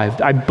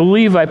 25. I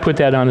believe I put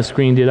that on the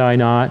screen, did I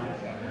not?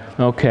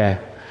 Okay.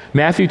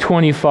 Matthew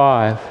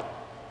 25.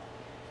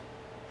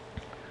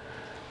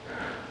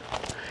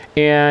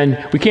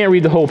 And we can't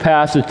read the whole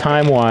passage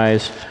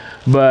time-wise,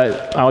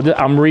 but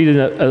I'm reading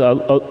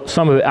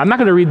some of it. I'm not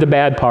going to read the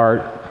bad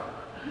part,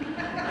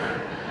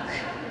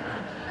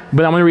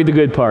 but I'm going to read the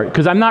good part,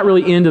 because I'm not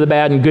really into the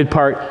bad and good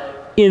part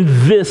in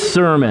this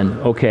sermon.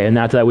 Okay, and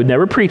not that I would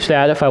never preach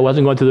that if I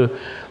wasn't going to the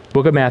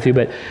book of Matthew,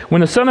 but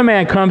when the Son of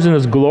Man comes in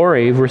His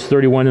glory, verse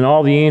 31, and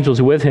all the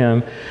angels with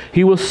Him,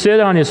 He will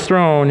sit on His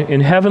throne in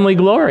heavenly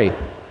glory.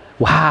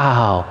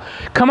 Wow.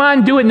 Come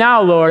on, do it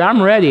now, Lord.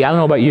 I'm ready. I don't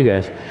know about you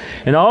guys.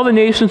 And all the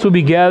nations will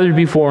be gathered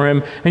before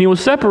Him, and He will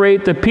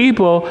separate the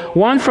people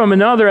one from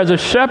another as a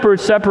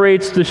shepherd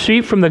separates the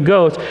sheep from the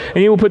goats. And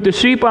He will put the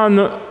sheep on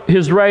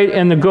his right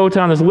and the goats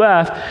on his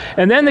left.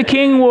 And then the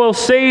king will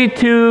say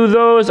to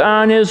those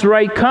on his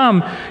right,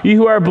 "Come, you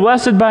who are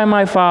blessed by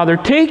my Father,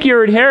 take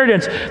your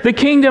inheritance, the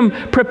kingdom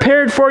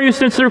prepared for you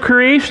since the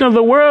creation of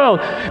the world,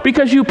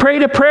 because you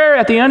prayed a prayer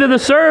at the end of the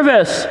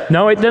service."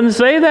 No, it doesn't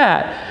say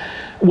that.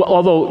 Well,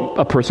 although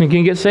a person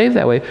can get saved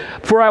that way.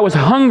 "For I was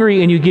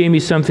hungry and you gave me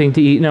something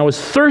to eat, and I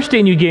was thirsty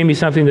and you gave me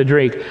something to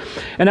drink,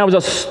 and I was a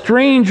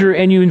stranger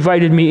and you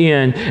invited me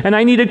in, and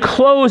I needed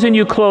clothes and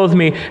you clothed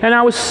me, and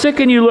I was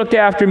sick and you looked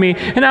after me,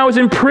 and I was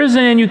in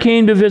prison and you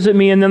came to visit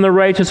me." And then the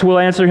righteous will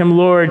answer him,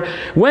 "Lord,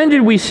 when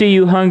did we see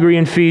you hungry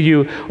and feed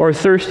you, or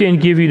thirsty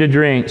and give you to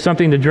drink,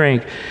 something to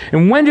drink?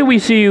 And when did we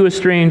see you a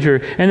stranger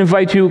and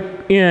invite you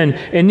in,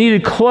 and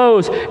needed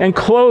clothes and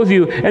clothe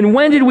you? And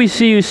when did we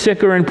see you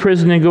sick or in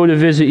prison and go to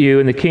visit you?"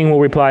 And the king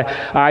will reply,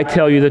 "I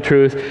tell you the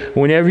truth,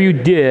 whatever you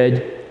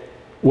did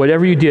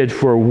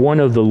for one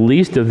of the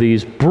least of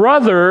these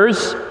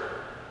brothers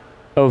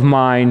of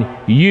mine,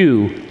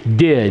 you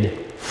did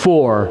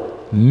for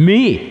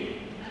me."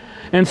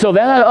 And so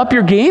that ought to up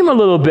your game a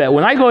little bit.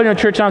 When I go to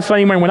church on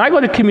Sunday morning, when I go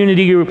to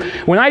community group,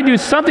 when I do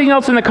something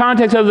else in the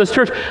context of this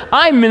church,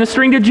 I'm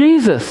ministering to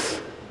Jesus.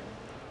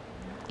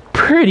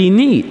 Pretty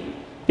neat.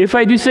 If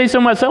I do say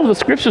so myself, the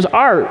scriptures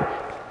are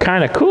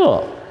kind of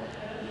cool.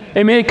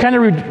 I mean, it kind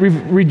of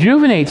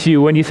rejuvenates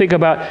you when you think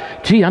about,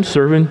 gee, I'm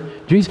serving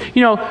Jesus.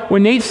 You know,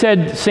 when Nate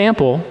said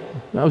sample,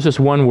 that was just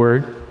one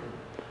word.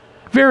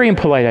 Very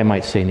impolite, I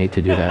might say, Nate,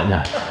 to do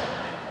that.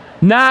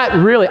 Not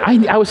really.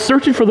 I was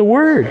searching for the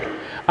word.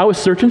 I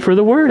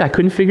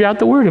couldn't figure out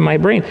the word in my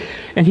brain.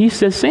 And he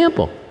said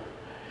sample.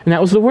 And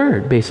that was the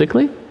word,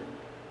 basically.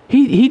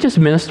 He just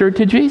ministered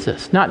to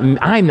Jesus.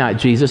 I'm not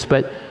Jesus,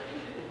 but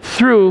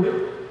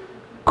through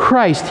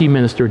Christ, he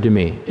ministered to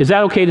me. Is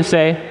that okay to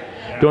say?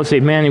 Yeah. Don't say,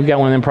 "Man, you've got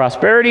one of them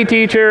prosperity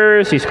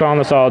teachers. He's calling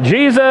us all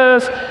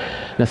Jesus."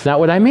 That's not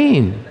what I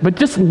mean. But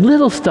just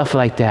little stuff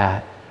like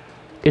that.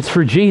 It's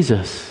for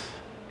Jesus.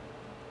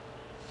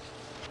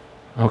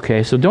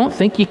 Okay, so don't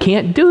think you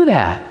can't do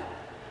that.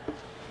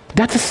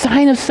 That's a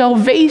sign of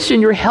salvation.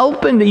 You're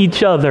helping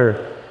each other.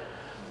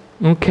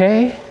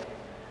 Okay?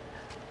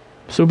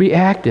 So be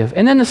active.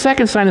 And then the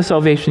second sign of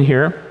salvation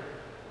here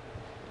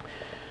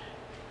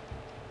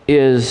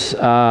is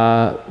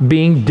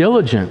being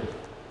diligent.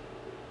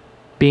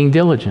 Being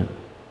diligent.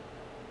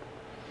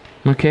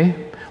 Okay?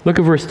 Look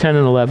at verse 10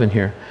 and 11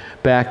 here,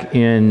 back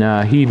in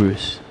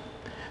Hebrews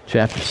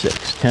chapter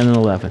 6, 10 and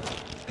 11.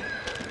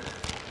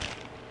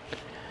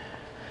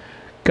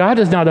 "God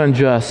is not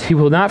unjust. He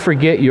will not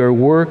forget your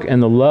work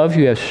and the love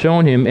you have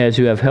shown him as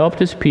you have helped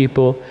his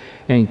people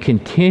and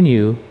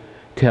continue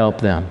to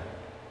help them."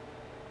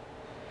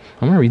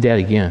 I'm going to read that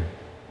again.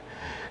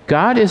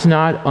 "God is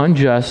not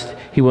unjust.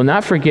 He will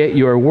not forget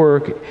your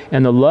work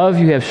and the love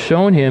you have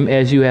shown him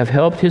as you have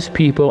helped his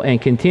people and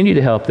continue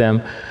to help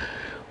them.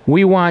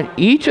 We want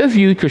each of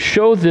you to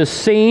show this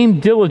same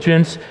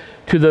diligence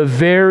to the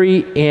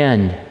very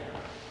end."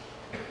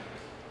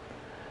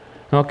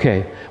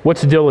 Okay,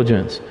 what's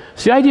diligence?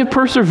 It's the idea of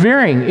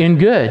persevering in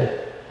good.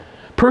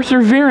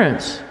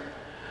 Perseverance.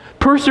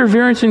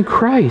 Perseverance in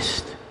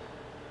Christ.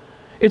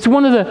 It's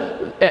one of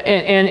the,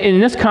 and in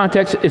this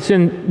context, it's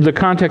in the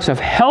context of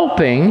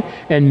helping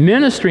and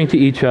ministering to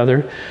each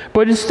other,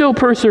 but it's still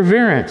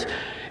perseverance.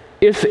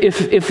 If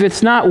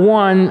it's not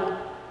one,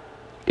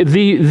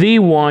 the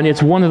one,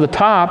 it's one of the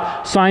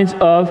top signs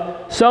of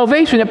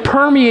salvation. It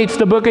permeates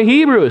the book of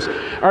Hebrews.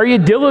 Are you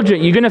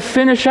diligent? You're going to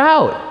finish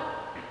out.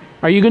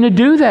 Are you going to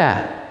do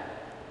that?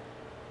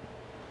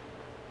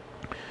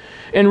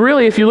 And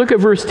really, if you look at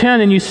verse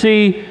 10 and you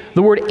see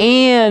the word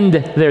 "and"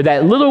 there,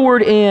 that little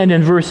word "and"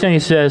 in verse 10, he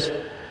says,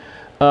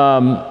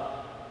 I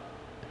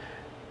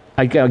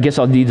guess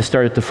I'll need to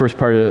start at the first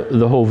part of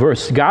the whole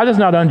verse. "God is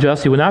not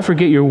unjust. He will not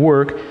forget your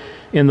work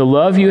in the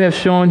love you have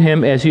shown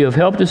him as you have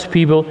helped his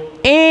people,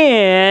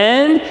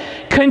 and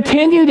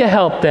continue to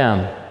help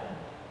them."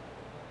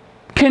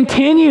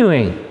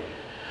 Continuing.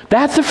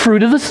 That's a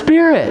fruit of the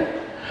Spirit.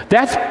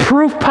 That's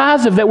proof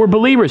positive that we're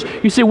believers.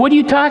 You say, "What are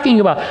you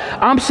talking about?"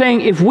 I'm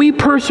saying if we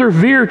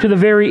persevere to the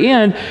very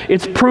end,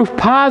 it's proof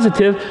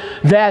positive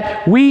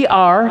that we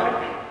are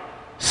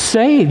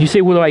saved. You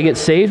say, "Well, do I get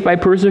saved by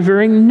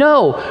persevering?"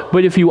 No.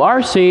 But if you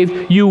are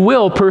saved, you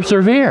will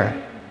persevere.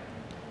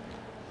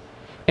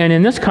 And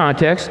in this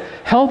context,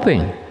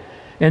 helping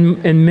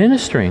and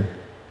ministering.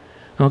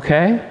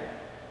 Okay?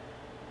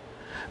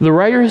 The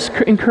writer is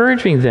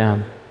encouraging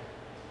them.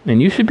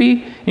 And you should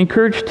be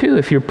encouraged too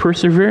if you're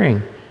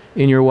persevering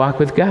in your walk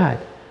with God.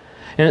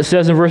 And it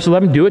says in verse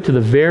 11, do it to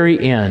the very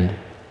end.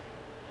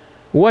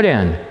 What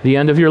end? The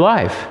end of your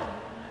life.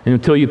 And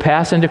until you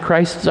pass into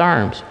Christ's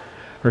arms,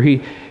 or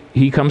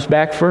he comes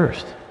back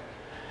first.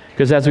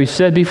 Because as we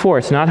said before,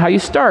 it's not how you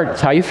start,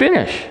 it's how you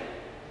finish.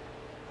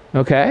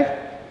 Okay?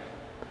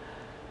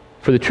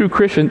 For the true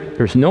Christian,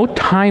 there's no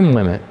time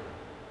limit.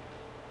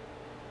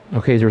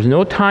 Okay, there's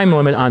no time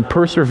limit on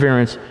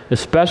perseverance,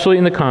 especially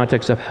in the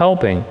context of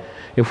helping,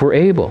 if we're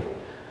able.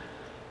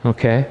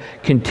 Okay?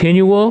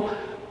 Continual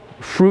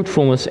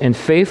fruitfulness and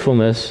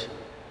faithfulness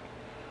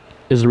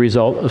is the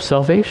result of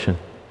salvation.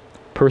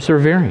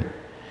 persevering.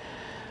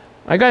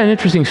 I got an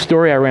interesting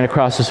story I ran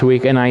across this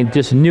week, and I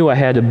just knew I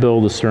had to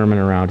build a sermon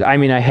around it. I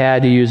mean, I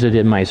had to use it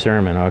in my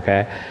sermon,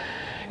 okay?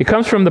 It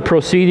comes from the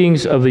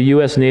proceedings of the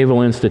U.S.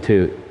 Naval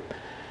Institute.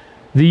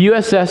 The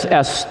USS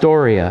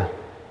Astoria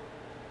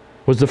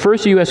was the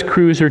first U.S.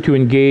 cruiser to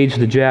engage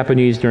the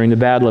Japanese during the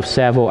Battle of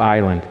Savo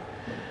Island,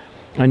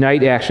 a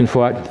night action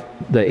fought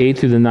the 8th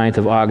through the 9th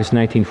of August,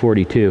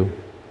 1942.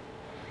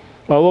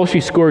 Although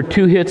she scored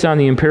 2 hits on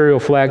the Imperial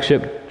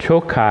flagship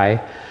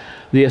Chokai,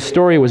 the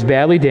Astoria was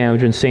badly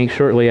damaged and sank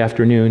shortly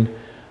after noon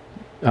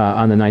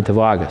on the 9th of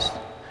August.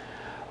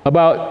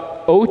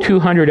 About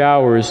 0200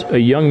 hours, a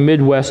young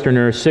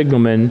Midwesterner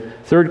signalman,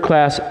 3rd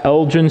class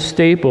Elgin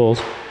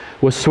Staples,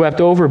 was swept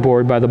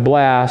overboard by the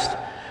blast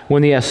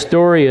when the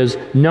Astoria's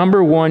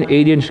number 1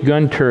 8-inch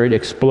gun turret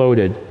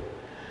exploded.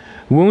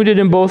 Wounded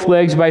in both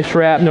legs by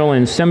shrapnel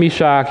and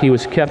semi-shock, he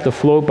was kept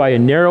afloat by a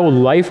narrow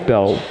life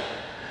belt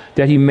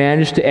that he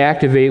managed to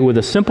activate with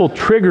a simple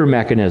trigger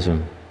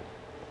mechanism.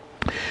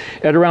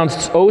 At around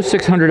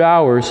 0600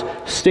 hours,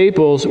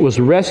 Staples was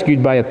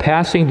rescued by a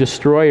passing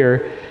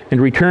destroyer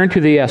and returned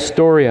to the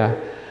Astoria,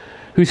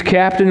 whose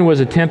captain was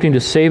attempting to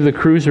save the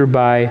cruiser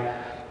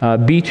by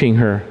beaching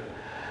her.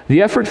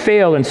 The effort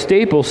failed, and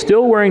Staples,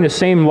 still wearing the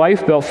same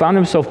life belt, found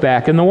himself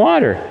back in the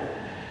water.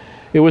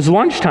 It was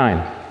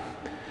lunchtime.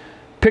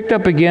 Picked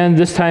up again,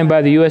 this time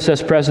by the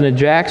USS President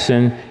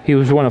Jackson, he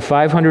was one of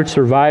 500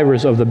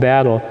 survivors of the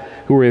battle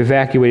who were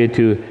evacuated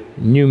to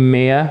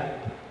Noumea.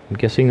 I'm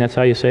guessing that's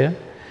how you say it.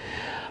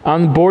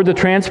 On board the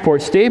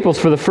transport, Staples,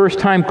 for the first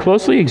time,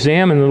 closely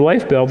examined the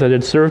life belt that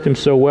had served him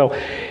so well.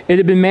 It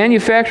had been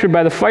manufactured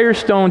by the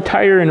Firestone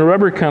Tire and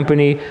Rubber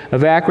Company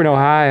of Akron,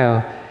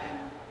 Ohio,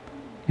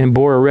 and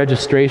bore a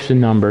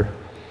registration number.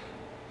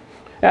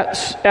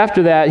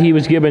 After that, he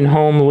was given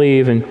home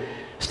leave, and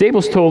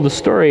Staples told the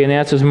story and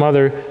asked his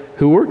mother,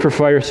 who worked for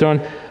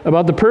Firestone,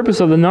 about the purpose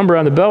of the number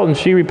on the belt, and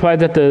she replied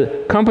that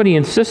the company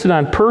insisted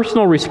on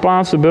personal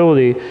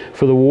responsibility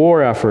for the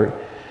war effort,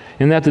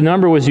 and that the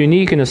number was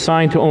unique and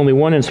assigned to only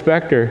one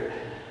inspector.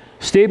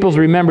 Staples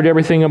remembered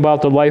everything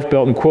about the life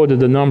belt and quoted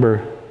the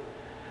number.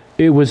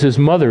 It was his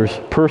mother's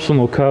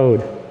personal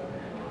code.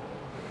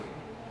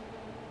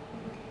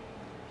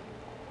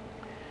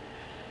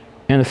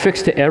 And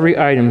affixed to every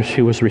item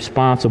she was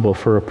responsible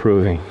for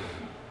approving.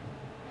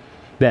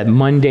 That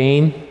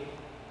mundane,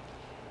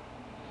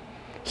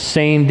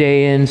 same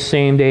day in,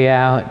 same day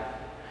out,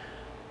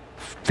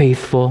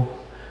 faithful,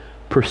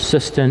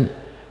 persistent,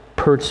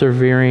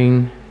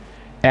 persevering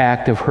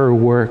act of her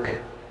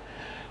work.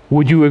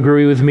 Would you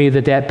agree with me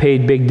that that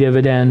paid big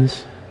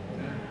dividends?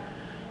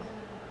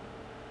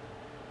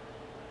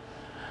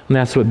 And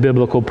that's what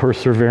biblical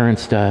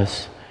perseverance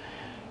does.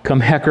 Come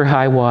heck or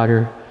high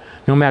water,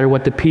 no matter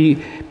what the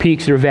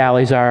peaks or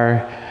valleys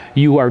are,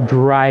 you are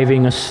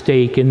driving a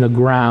stake in the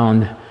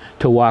ground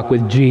to walk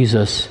with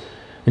Jesus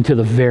until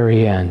the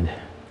very end.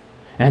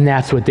 And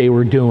that's what they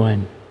were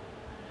doing.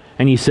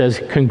 And he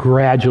says,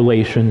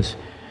 congratulations.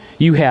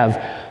 You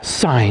have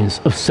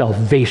signs of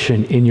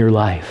salvation in your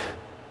life.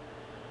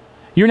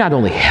 You're not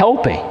only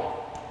helping,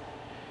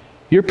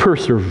 you're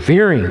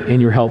persevering in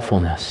your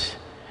helpfulness.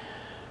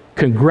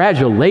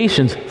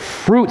 Congratulations,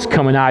 fruits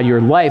coming out of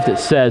your life that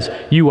says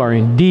you are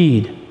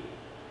indeed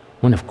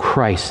one of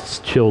Christ's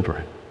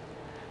children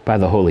by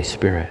the Holy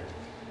Spirit.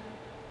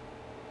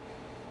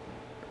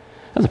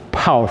 That's a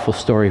powerful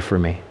story for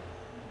me.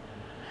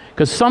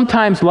 Because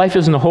sometimes life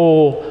isn't a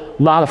whole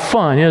lot of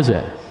fun, is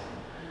it?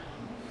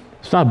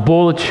 It's not a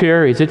bowl of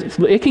cherries.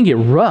 It can get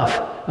rough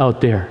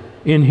out there,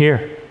 in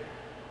here.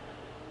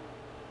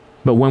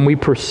 But when we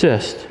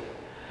persist,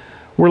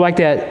 we're like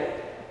that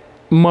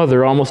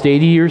mother almost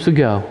 80 years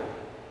ago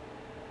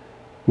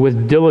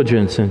with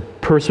diligence and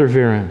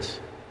perseverance.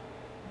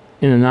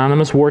 An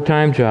anonymous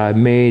wartime job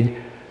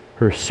made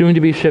her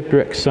soon-to-be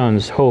shipwrecked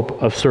son's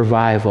hope of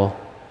survival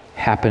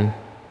happen.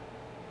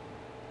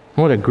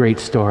 What a great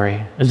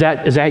story. Is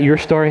that your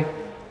story?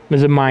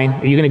 Is it mine?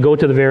 Are you going to go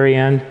to the very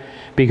end?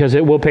 Because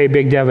it will pay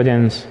big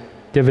dividends.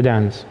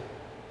 And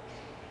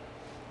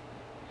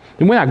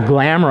we're not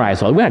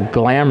glamorized. We're not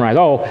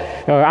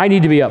glamorized. I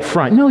need to be up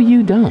front. No,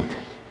 you don't.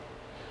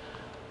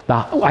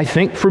 I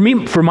think,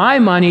 for my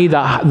money,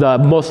 the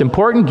most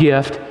important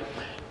gift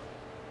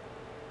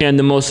and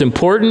the most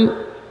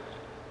important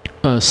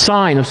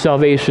sign of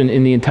salvation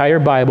in the entire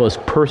Bible is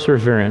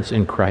perseverance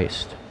in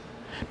Christ.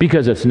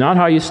 Because it's not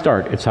how you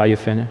start, it's how you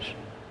finish.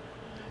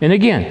 And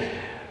again,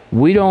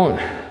 we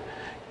don't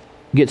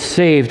get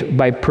saved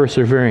by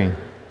persevering.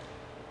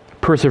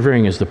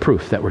 Persevering is the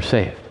proof that we're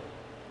saved.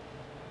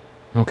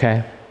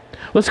 Okay?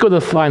 Let's go to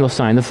the final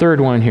sign, the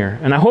third one here.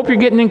 And I hope you're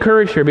getting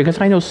encouraged here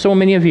because I know so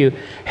many of you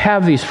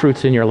have these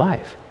fruits in your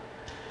life.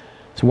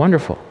 It's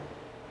wonderful.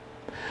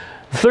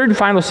 The third and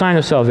final sign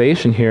of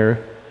salvation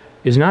here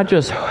is not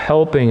just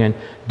helping and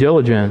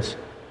diligence,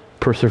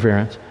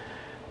 perseverance,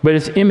 but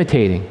it's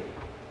imitating.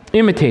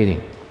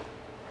 Imitating.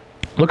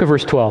 Look at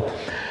verse 12.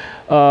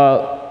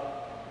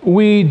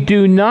 We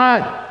do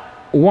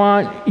not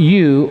want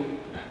you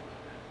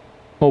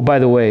Oh, by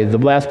the way, the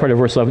last part of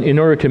verse 11, in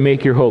order to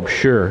make your hope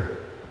sure.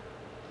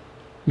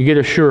 You get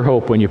a sure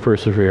hope when you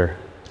persevere.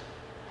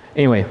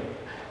 Anyway,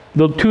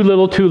 too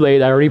little, too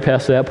late. I already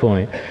passed that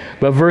point.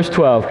 But verse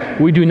 12,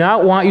 we do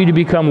not want you to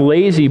become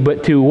lazy,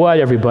 but to what,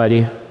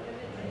 everybody?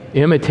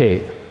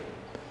 Imitate.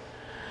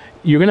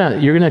 You're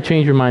gonna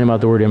change your mind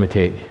about the word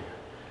imitate.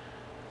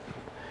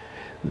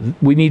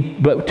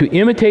 But to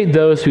imitate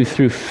those who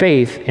through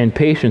faith and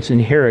patience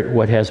inherit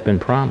what has been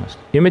promised.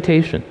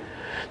 Imitation.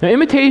 Now,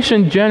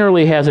 imitation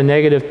generally has a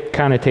negative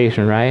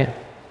connotation, right?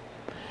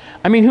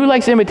 I mean, who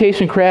likes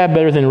imitation crab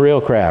better than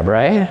real crab,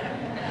 right?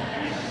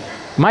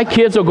 My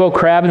kids will go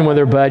crabbing with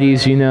their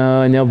buddies,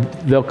 and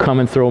they'll come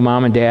and throw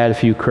mom and dad a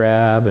few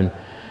crab, and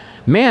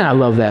man, I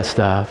love that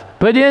stuff.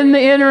 But in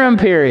the interim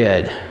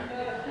period,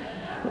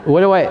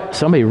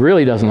 somebody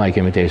really doesn't like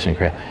imitation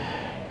crab.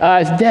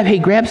 Deb, hey,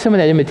 grab some of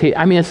that imitation.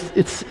 I mean,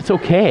 it's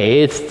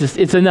okay.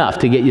 It's enough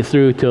to get you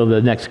through till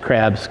the next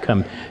crabs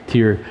come to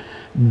your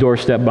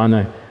doorstep on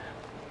the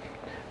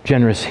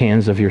generous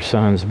hands of your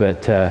sons.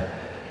 But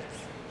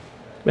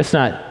it's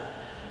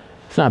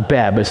not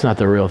bad, but it's not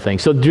the real thing.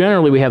 So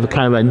generally, we have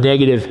kind of a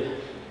negative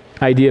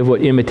idea of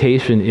what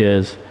imitation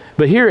is.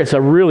 But here, it's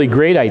a really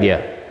great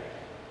idea,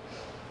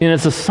 and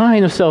it's a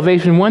sign of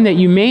salvation, one that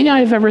you may not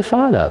have ever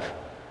thought of.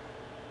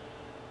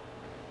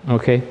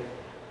 Okay.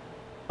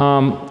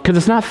 Because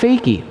it's not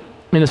fakey,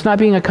 and it's not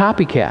being a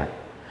copycat.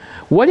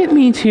 What it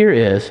means here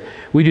is,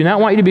 we do not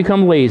want you to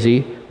become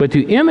lazy, but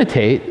to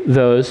imitate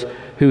those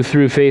who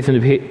through faith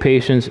and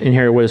patience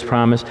inherit what is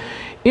promised.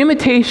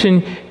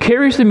 Imitation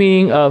carries the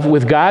meaning of,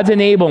 with God's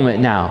enablement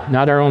now,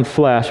 not our own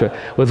flesh, but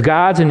with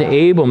God's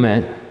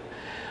enablement,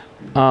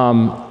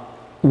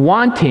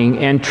 wanting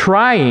and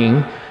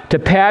trying to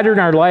pattern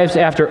our lives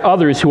after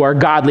others who are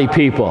godly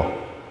people.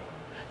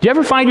 Do you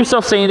ever find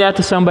yourself saying that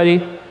to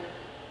somebody?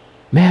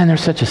 Man, they're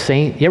such a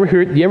saint.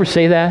 You ever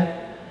say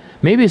that?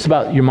 Maybe it's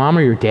about your mom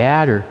or your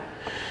dad or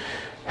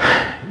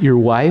your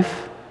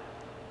wife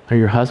or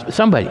your husband,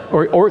 somebody,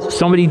 or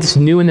somebody that's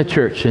new in the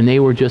church and they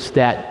were just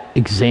that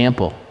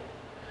example.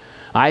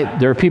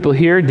 There are people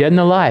here, dead and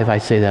alive, I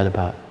say that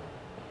about.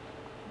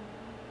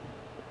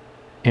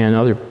 And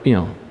other,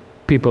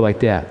 people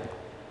like that.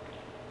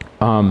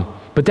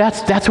 But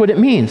that's what it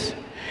means.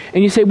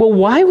 And you say, well,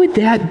 why would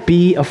that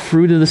be a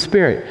fruit of the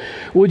Spirit?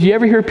 Would you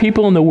ever hear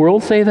people in the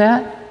world say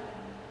that?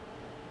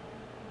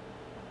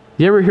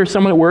 You ever hear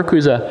someone at work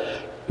who's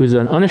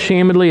an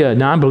unashamedly a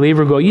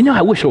non-believer go,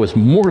 I wish I was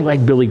more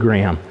like Billy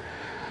Graham.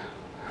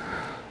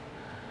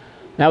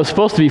 That was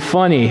supposed to be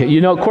funny.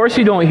 Of course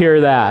you don't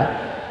hear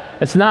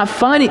that. It's not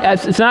funny.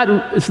 It's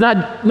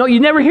not, no, you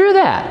never hear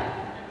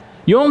that.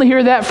 You only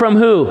hear that from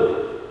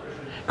who?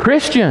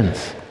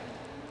 Christians.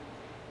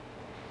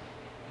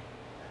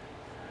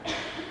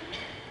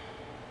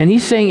 And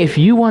he's saying if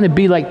you want to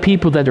be like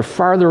people that are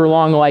farther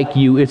along like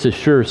you, it's a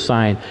sure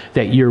sign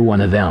that you're one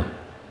of them.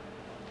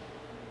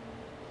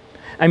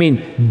 I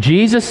mean,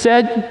 Jesus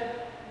said,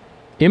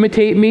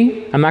 imitate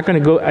me. I'm not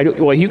going to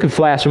go, you can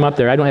flash them up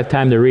there. I don't have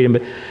time to read them,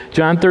 but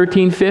John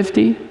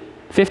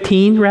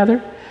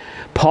 13:15.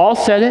 Paul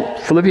said it,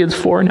 Philippians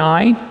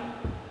 4:9.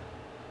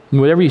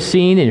 Whatever you've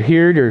seen and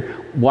heard or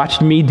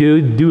watched me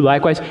do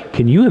likewise.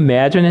 Can you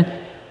imagine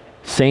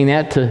saying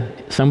that to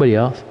somebody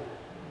else?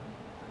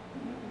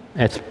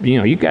 That's,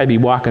 you've got to be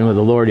walking with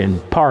the Lord in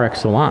par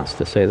excellence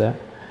to say that.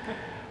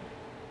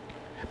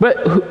 But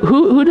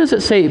who does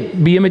it say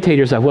be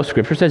imitators of? Well,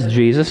 Scripture says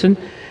Jesus and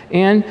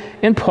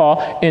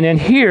Paul. And then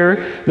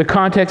here, the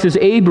context is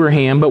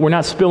Abraham, but we're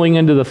not spilling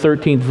into the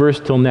 13th verse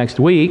till next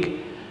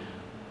week.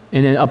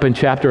 And then up in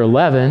chapter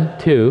 11,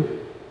 too.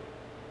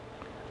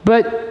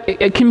 But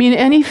it can mean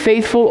any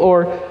faithful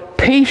or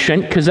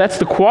patient, because that's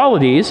the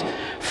qualities,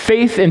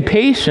 faith and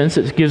patience,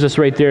 it gives us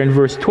right there in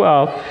verse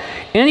 12.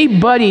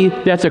 Anybody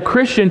that's a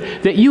Christian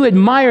that you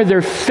admire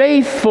their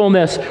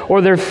faithfulness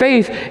or their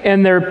faith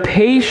and their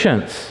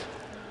patience.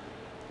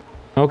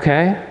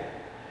 Okay?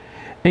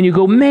 And you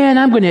go, man,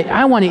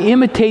 I want to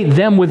imitate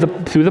them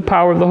through the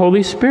power of the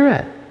Holy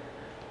Spirit.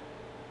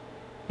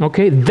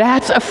 Okay?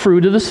 That's a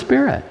fruit of the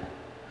Spirit.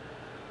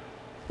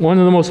 One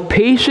of the most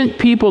patient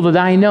people that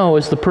I know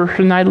is the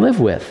person I live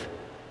with.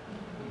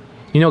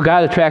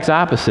 God attracts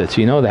opposites.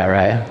 You know that,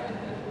 right?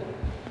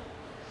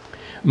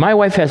 My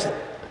wife has,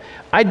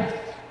 I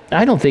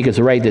don't think it's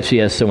right that she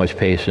has so much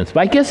patience, but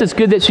I guess it's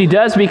good that she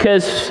does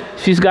because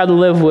she's got to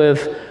live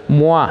with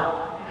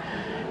moi.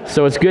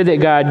 So it's good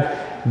that God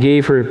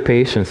gave her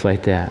patience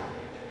like that.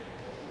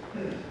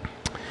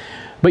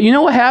 But you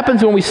know what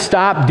happens when we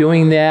stop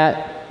doing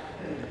that?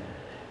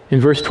 In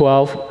verse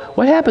 12,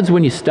 what happens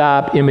when you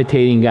stop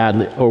imitating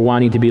godly or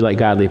wanting to be like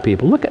godly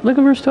people? Look at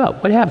verse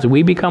 12. What happens?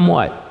 We become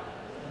what?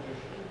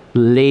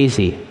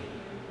 Lazy.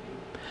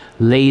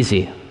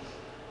 You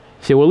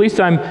say, well, at least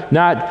I'm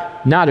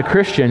not a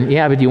Christian.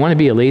 Yeah, but do you want to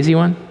be a lazy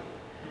one?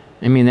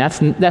 I mean, that's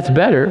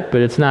better,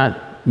 but it's not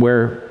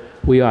where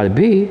we ought to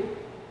be.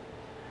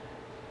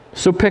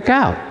 So pick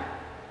out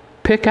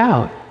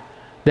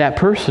that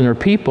person or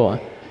people.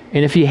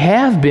 And if you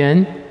have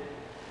been,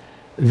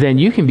 then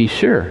you can be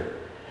sure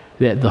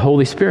that the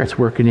Holy Spirit's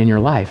working in your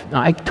life.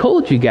 Now, I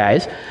told you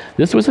guys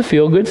this was a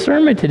feel-good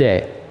sermon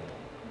today.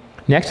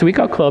 Next week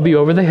I'll club you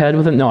over the head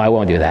with no, I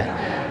won't do that.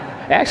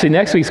 Actually,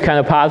 next week's kind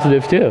of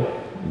positive too,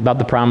 about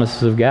the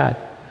promises of God.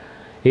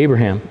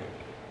 Abraham.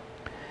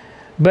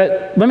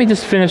 But let me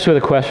just finish with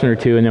a question or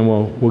two, and then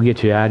we'll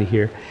get you out of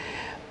here.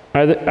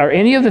 Are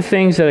any of the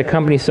things that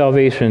accompany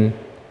salvation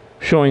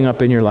showing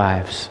up in your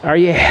lives? Are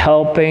you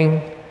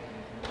helping?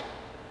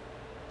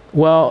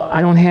 Well,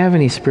 I don't have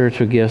any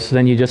spiritual gifts.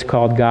 Then you just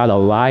called God a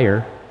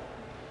liar.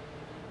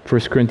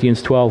 1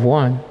 Corinthians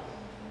 12:1.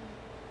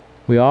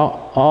 We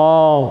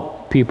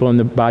all people in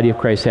the body of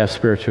Christ have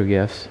spiritual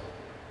gifts.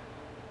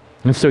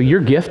 And so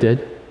you're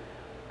gifted,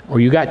 or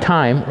you got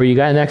time, or you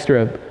got an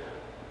extra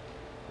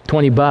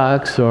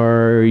 $20,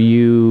 or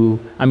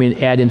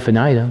ad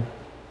infinitum.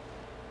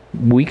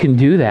 We can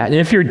do that. And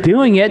if you're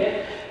doing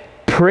it,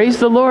 praise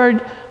the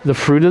Lord, the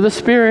fruit of the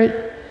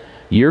Spirit.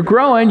 You're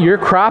growing, your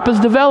crop is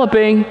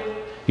developing.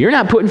 You're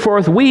not putting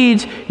forth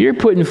weeds, you're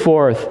putting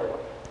forth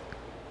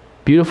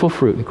beautiful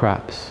fruit and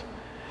crops.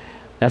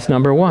 That's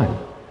number one.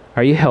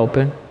 Are you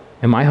helping?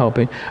 Am I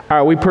helping?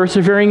 Are we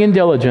persevering in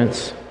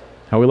diligence?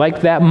 Are we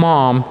like that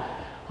mom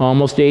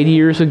almost 80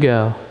 years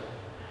ago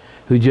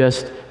who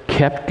just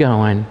kept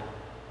going?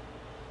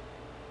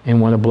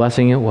 And what a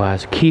blessing it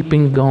was.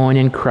 Keeping going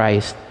in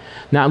Christ.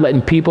 Not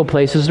letting people,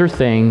 places, or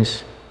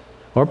things,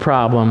 or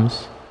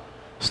problems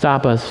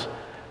stop us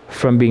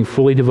from being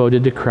fully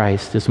devoted to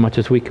Christ as much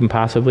as we can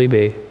possibly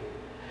be.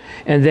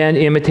 And then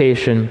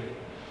imitation.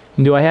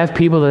 Do I have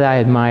people that I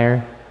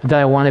admire, that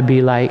I want to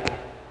be like?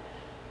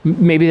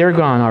 Maybe they're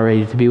gone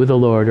already to be with the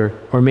Lord,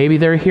 or maybe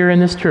they're here in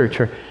this church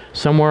or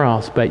somewhere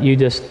else, but you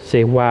just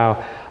say,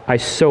 wow, I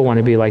so want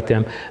to be like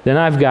them. Then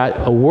I've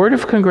got a word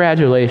of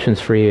congratulations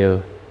for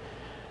you.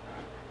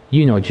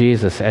 You know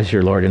Jesus as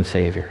your Lord and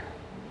Savior.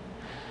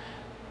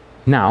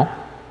 Now,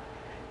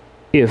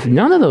 if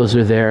none of those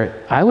are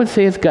there, I would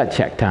say it's gut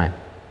check time.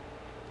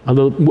 A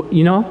little,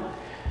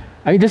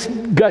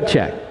 just gut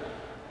check.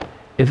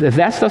 If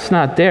that stuff's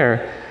not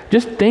there,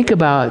 just think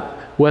about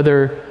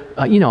whether,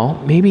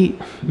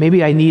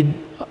 maybe I need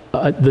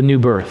the new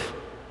birth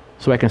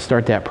so I can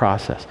start that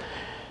process.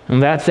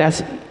 And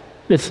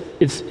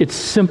it's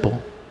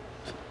simple.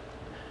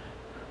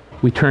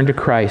 We turn to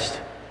Christ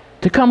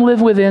to come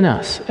live within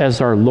us as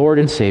our Lord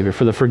and Savior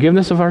for the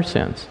forgiveness of our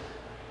sins.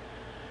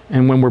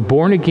 And when we're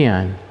born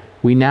again,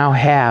 we now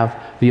have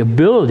the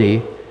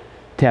ability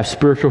to have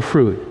spiritual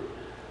fruit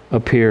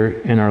appear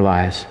in our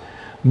lives.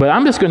 But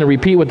I'm just going to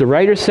repeat what the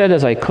writer said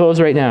as I close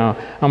right now.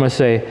 I'm going to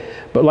say,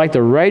 but like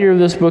the writer of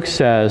this book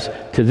says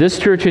to this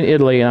church in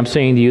Italy, and I'm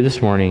saying to you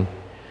this morning,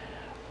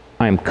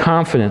 I am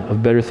confident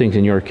of better things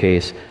in your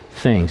case,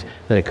 things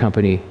that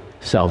accompany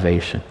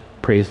salvation.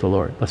 Praise the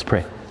Lord. Let's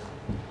pray.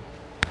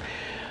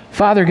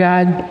 Father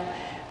God,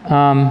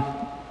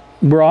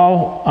 we're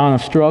all on a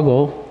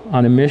struggle,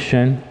 on a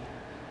mission.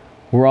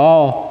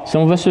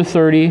 Some of us are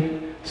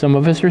 30, some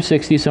of us are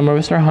 60, some of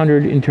us are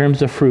 100 in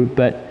terms of fruit,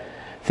 but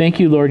thank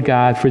you, Lord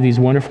God, for these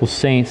wonderful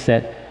saints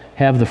that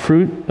have the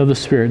fruit of the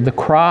Spirit, the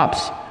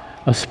crops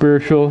of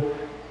spiritual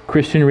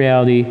Christian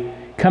reality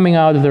coming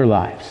out of their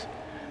lives.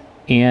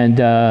 And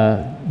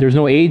there's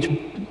no age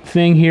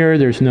thing here,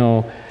 there's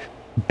no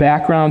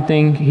background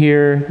thing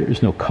here,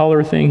 there's no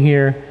color thing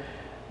here.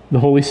 The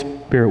Holy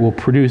Spirit will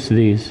produce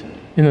these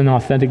in an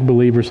authentic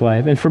believer's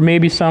life. And for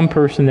maybe some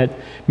person that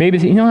maybe,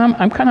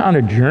 I'm kind of on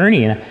a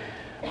journey, and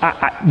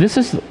I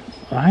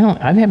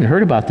haven't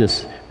heard about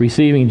this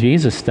receiving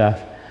Jesus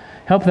stuff.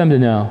 Help them to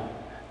know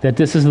that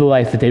this is the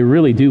life that they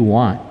really do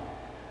want,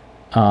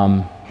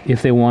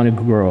 if they want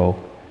to grow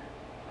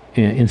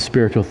in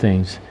spiritual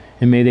things.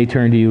 And may they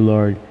turn to you,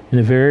 Lord, in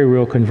a very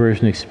real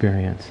conversion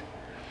experience.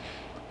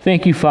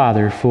 Thank you,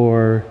 Father,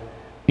 for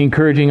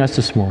encouraging us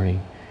this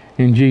morning.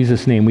 In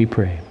Jesus' name we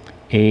pray.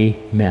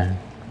 Amen.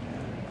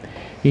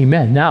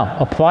 Amen. Now,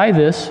 apply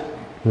this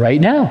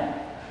right now.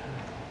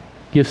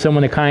 Give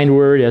someone a kind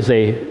word as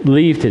they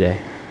leave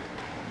today.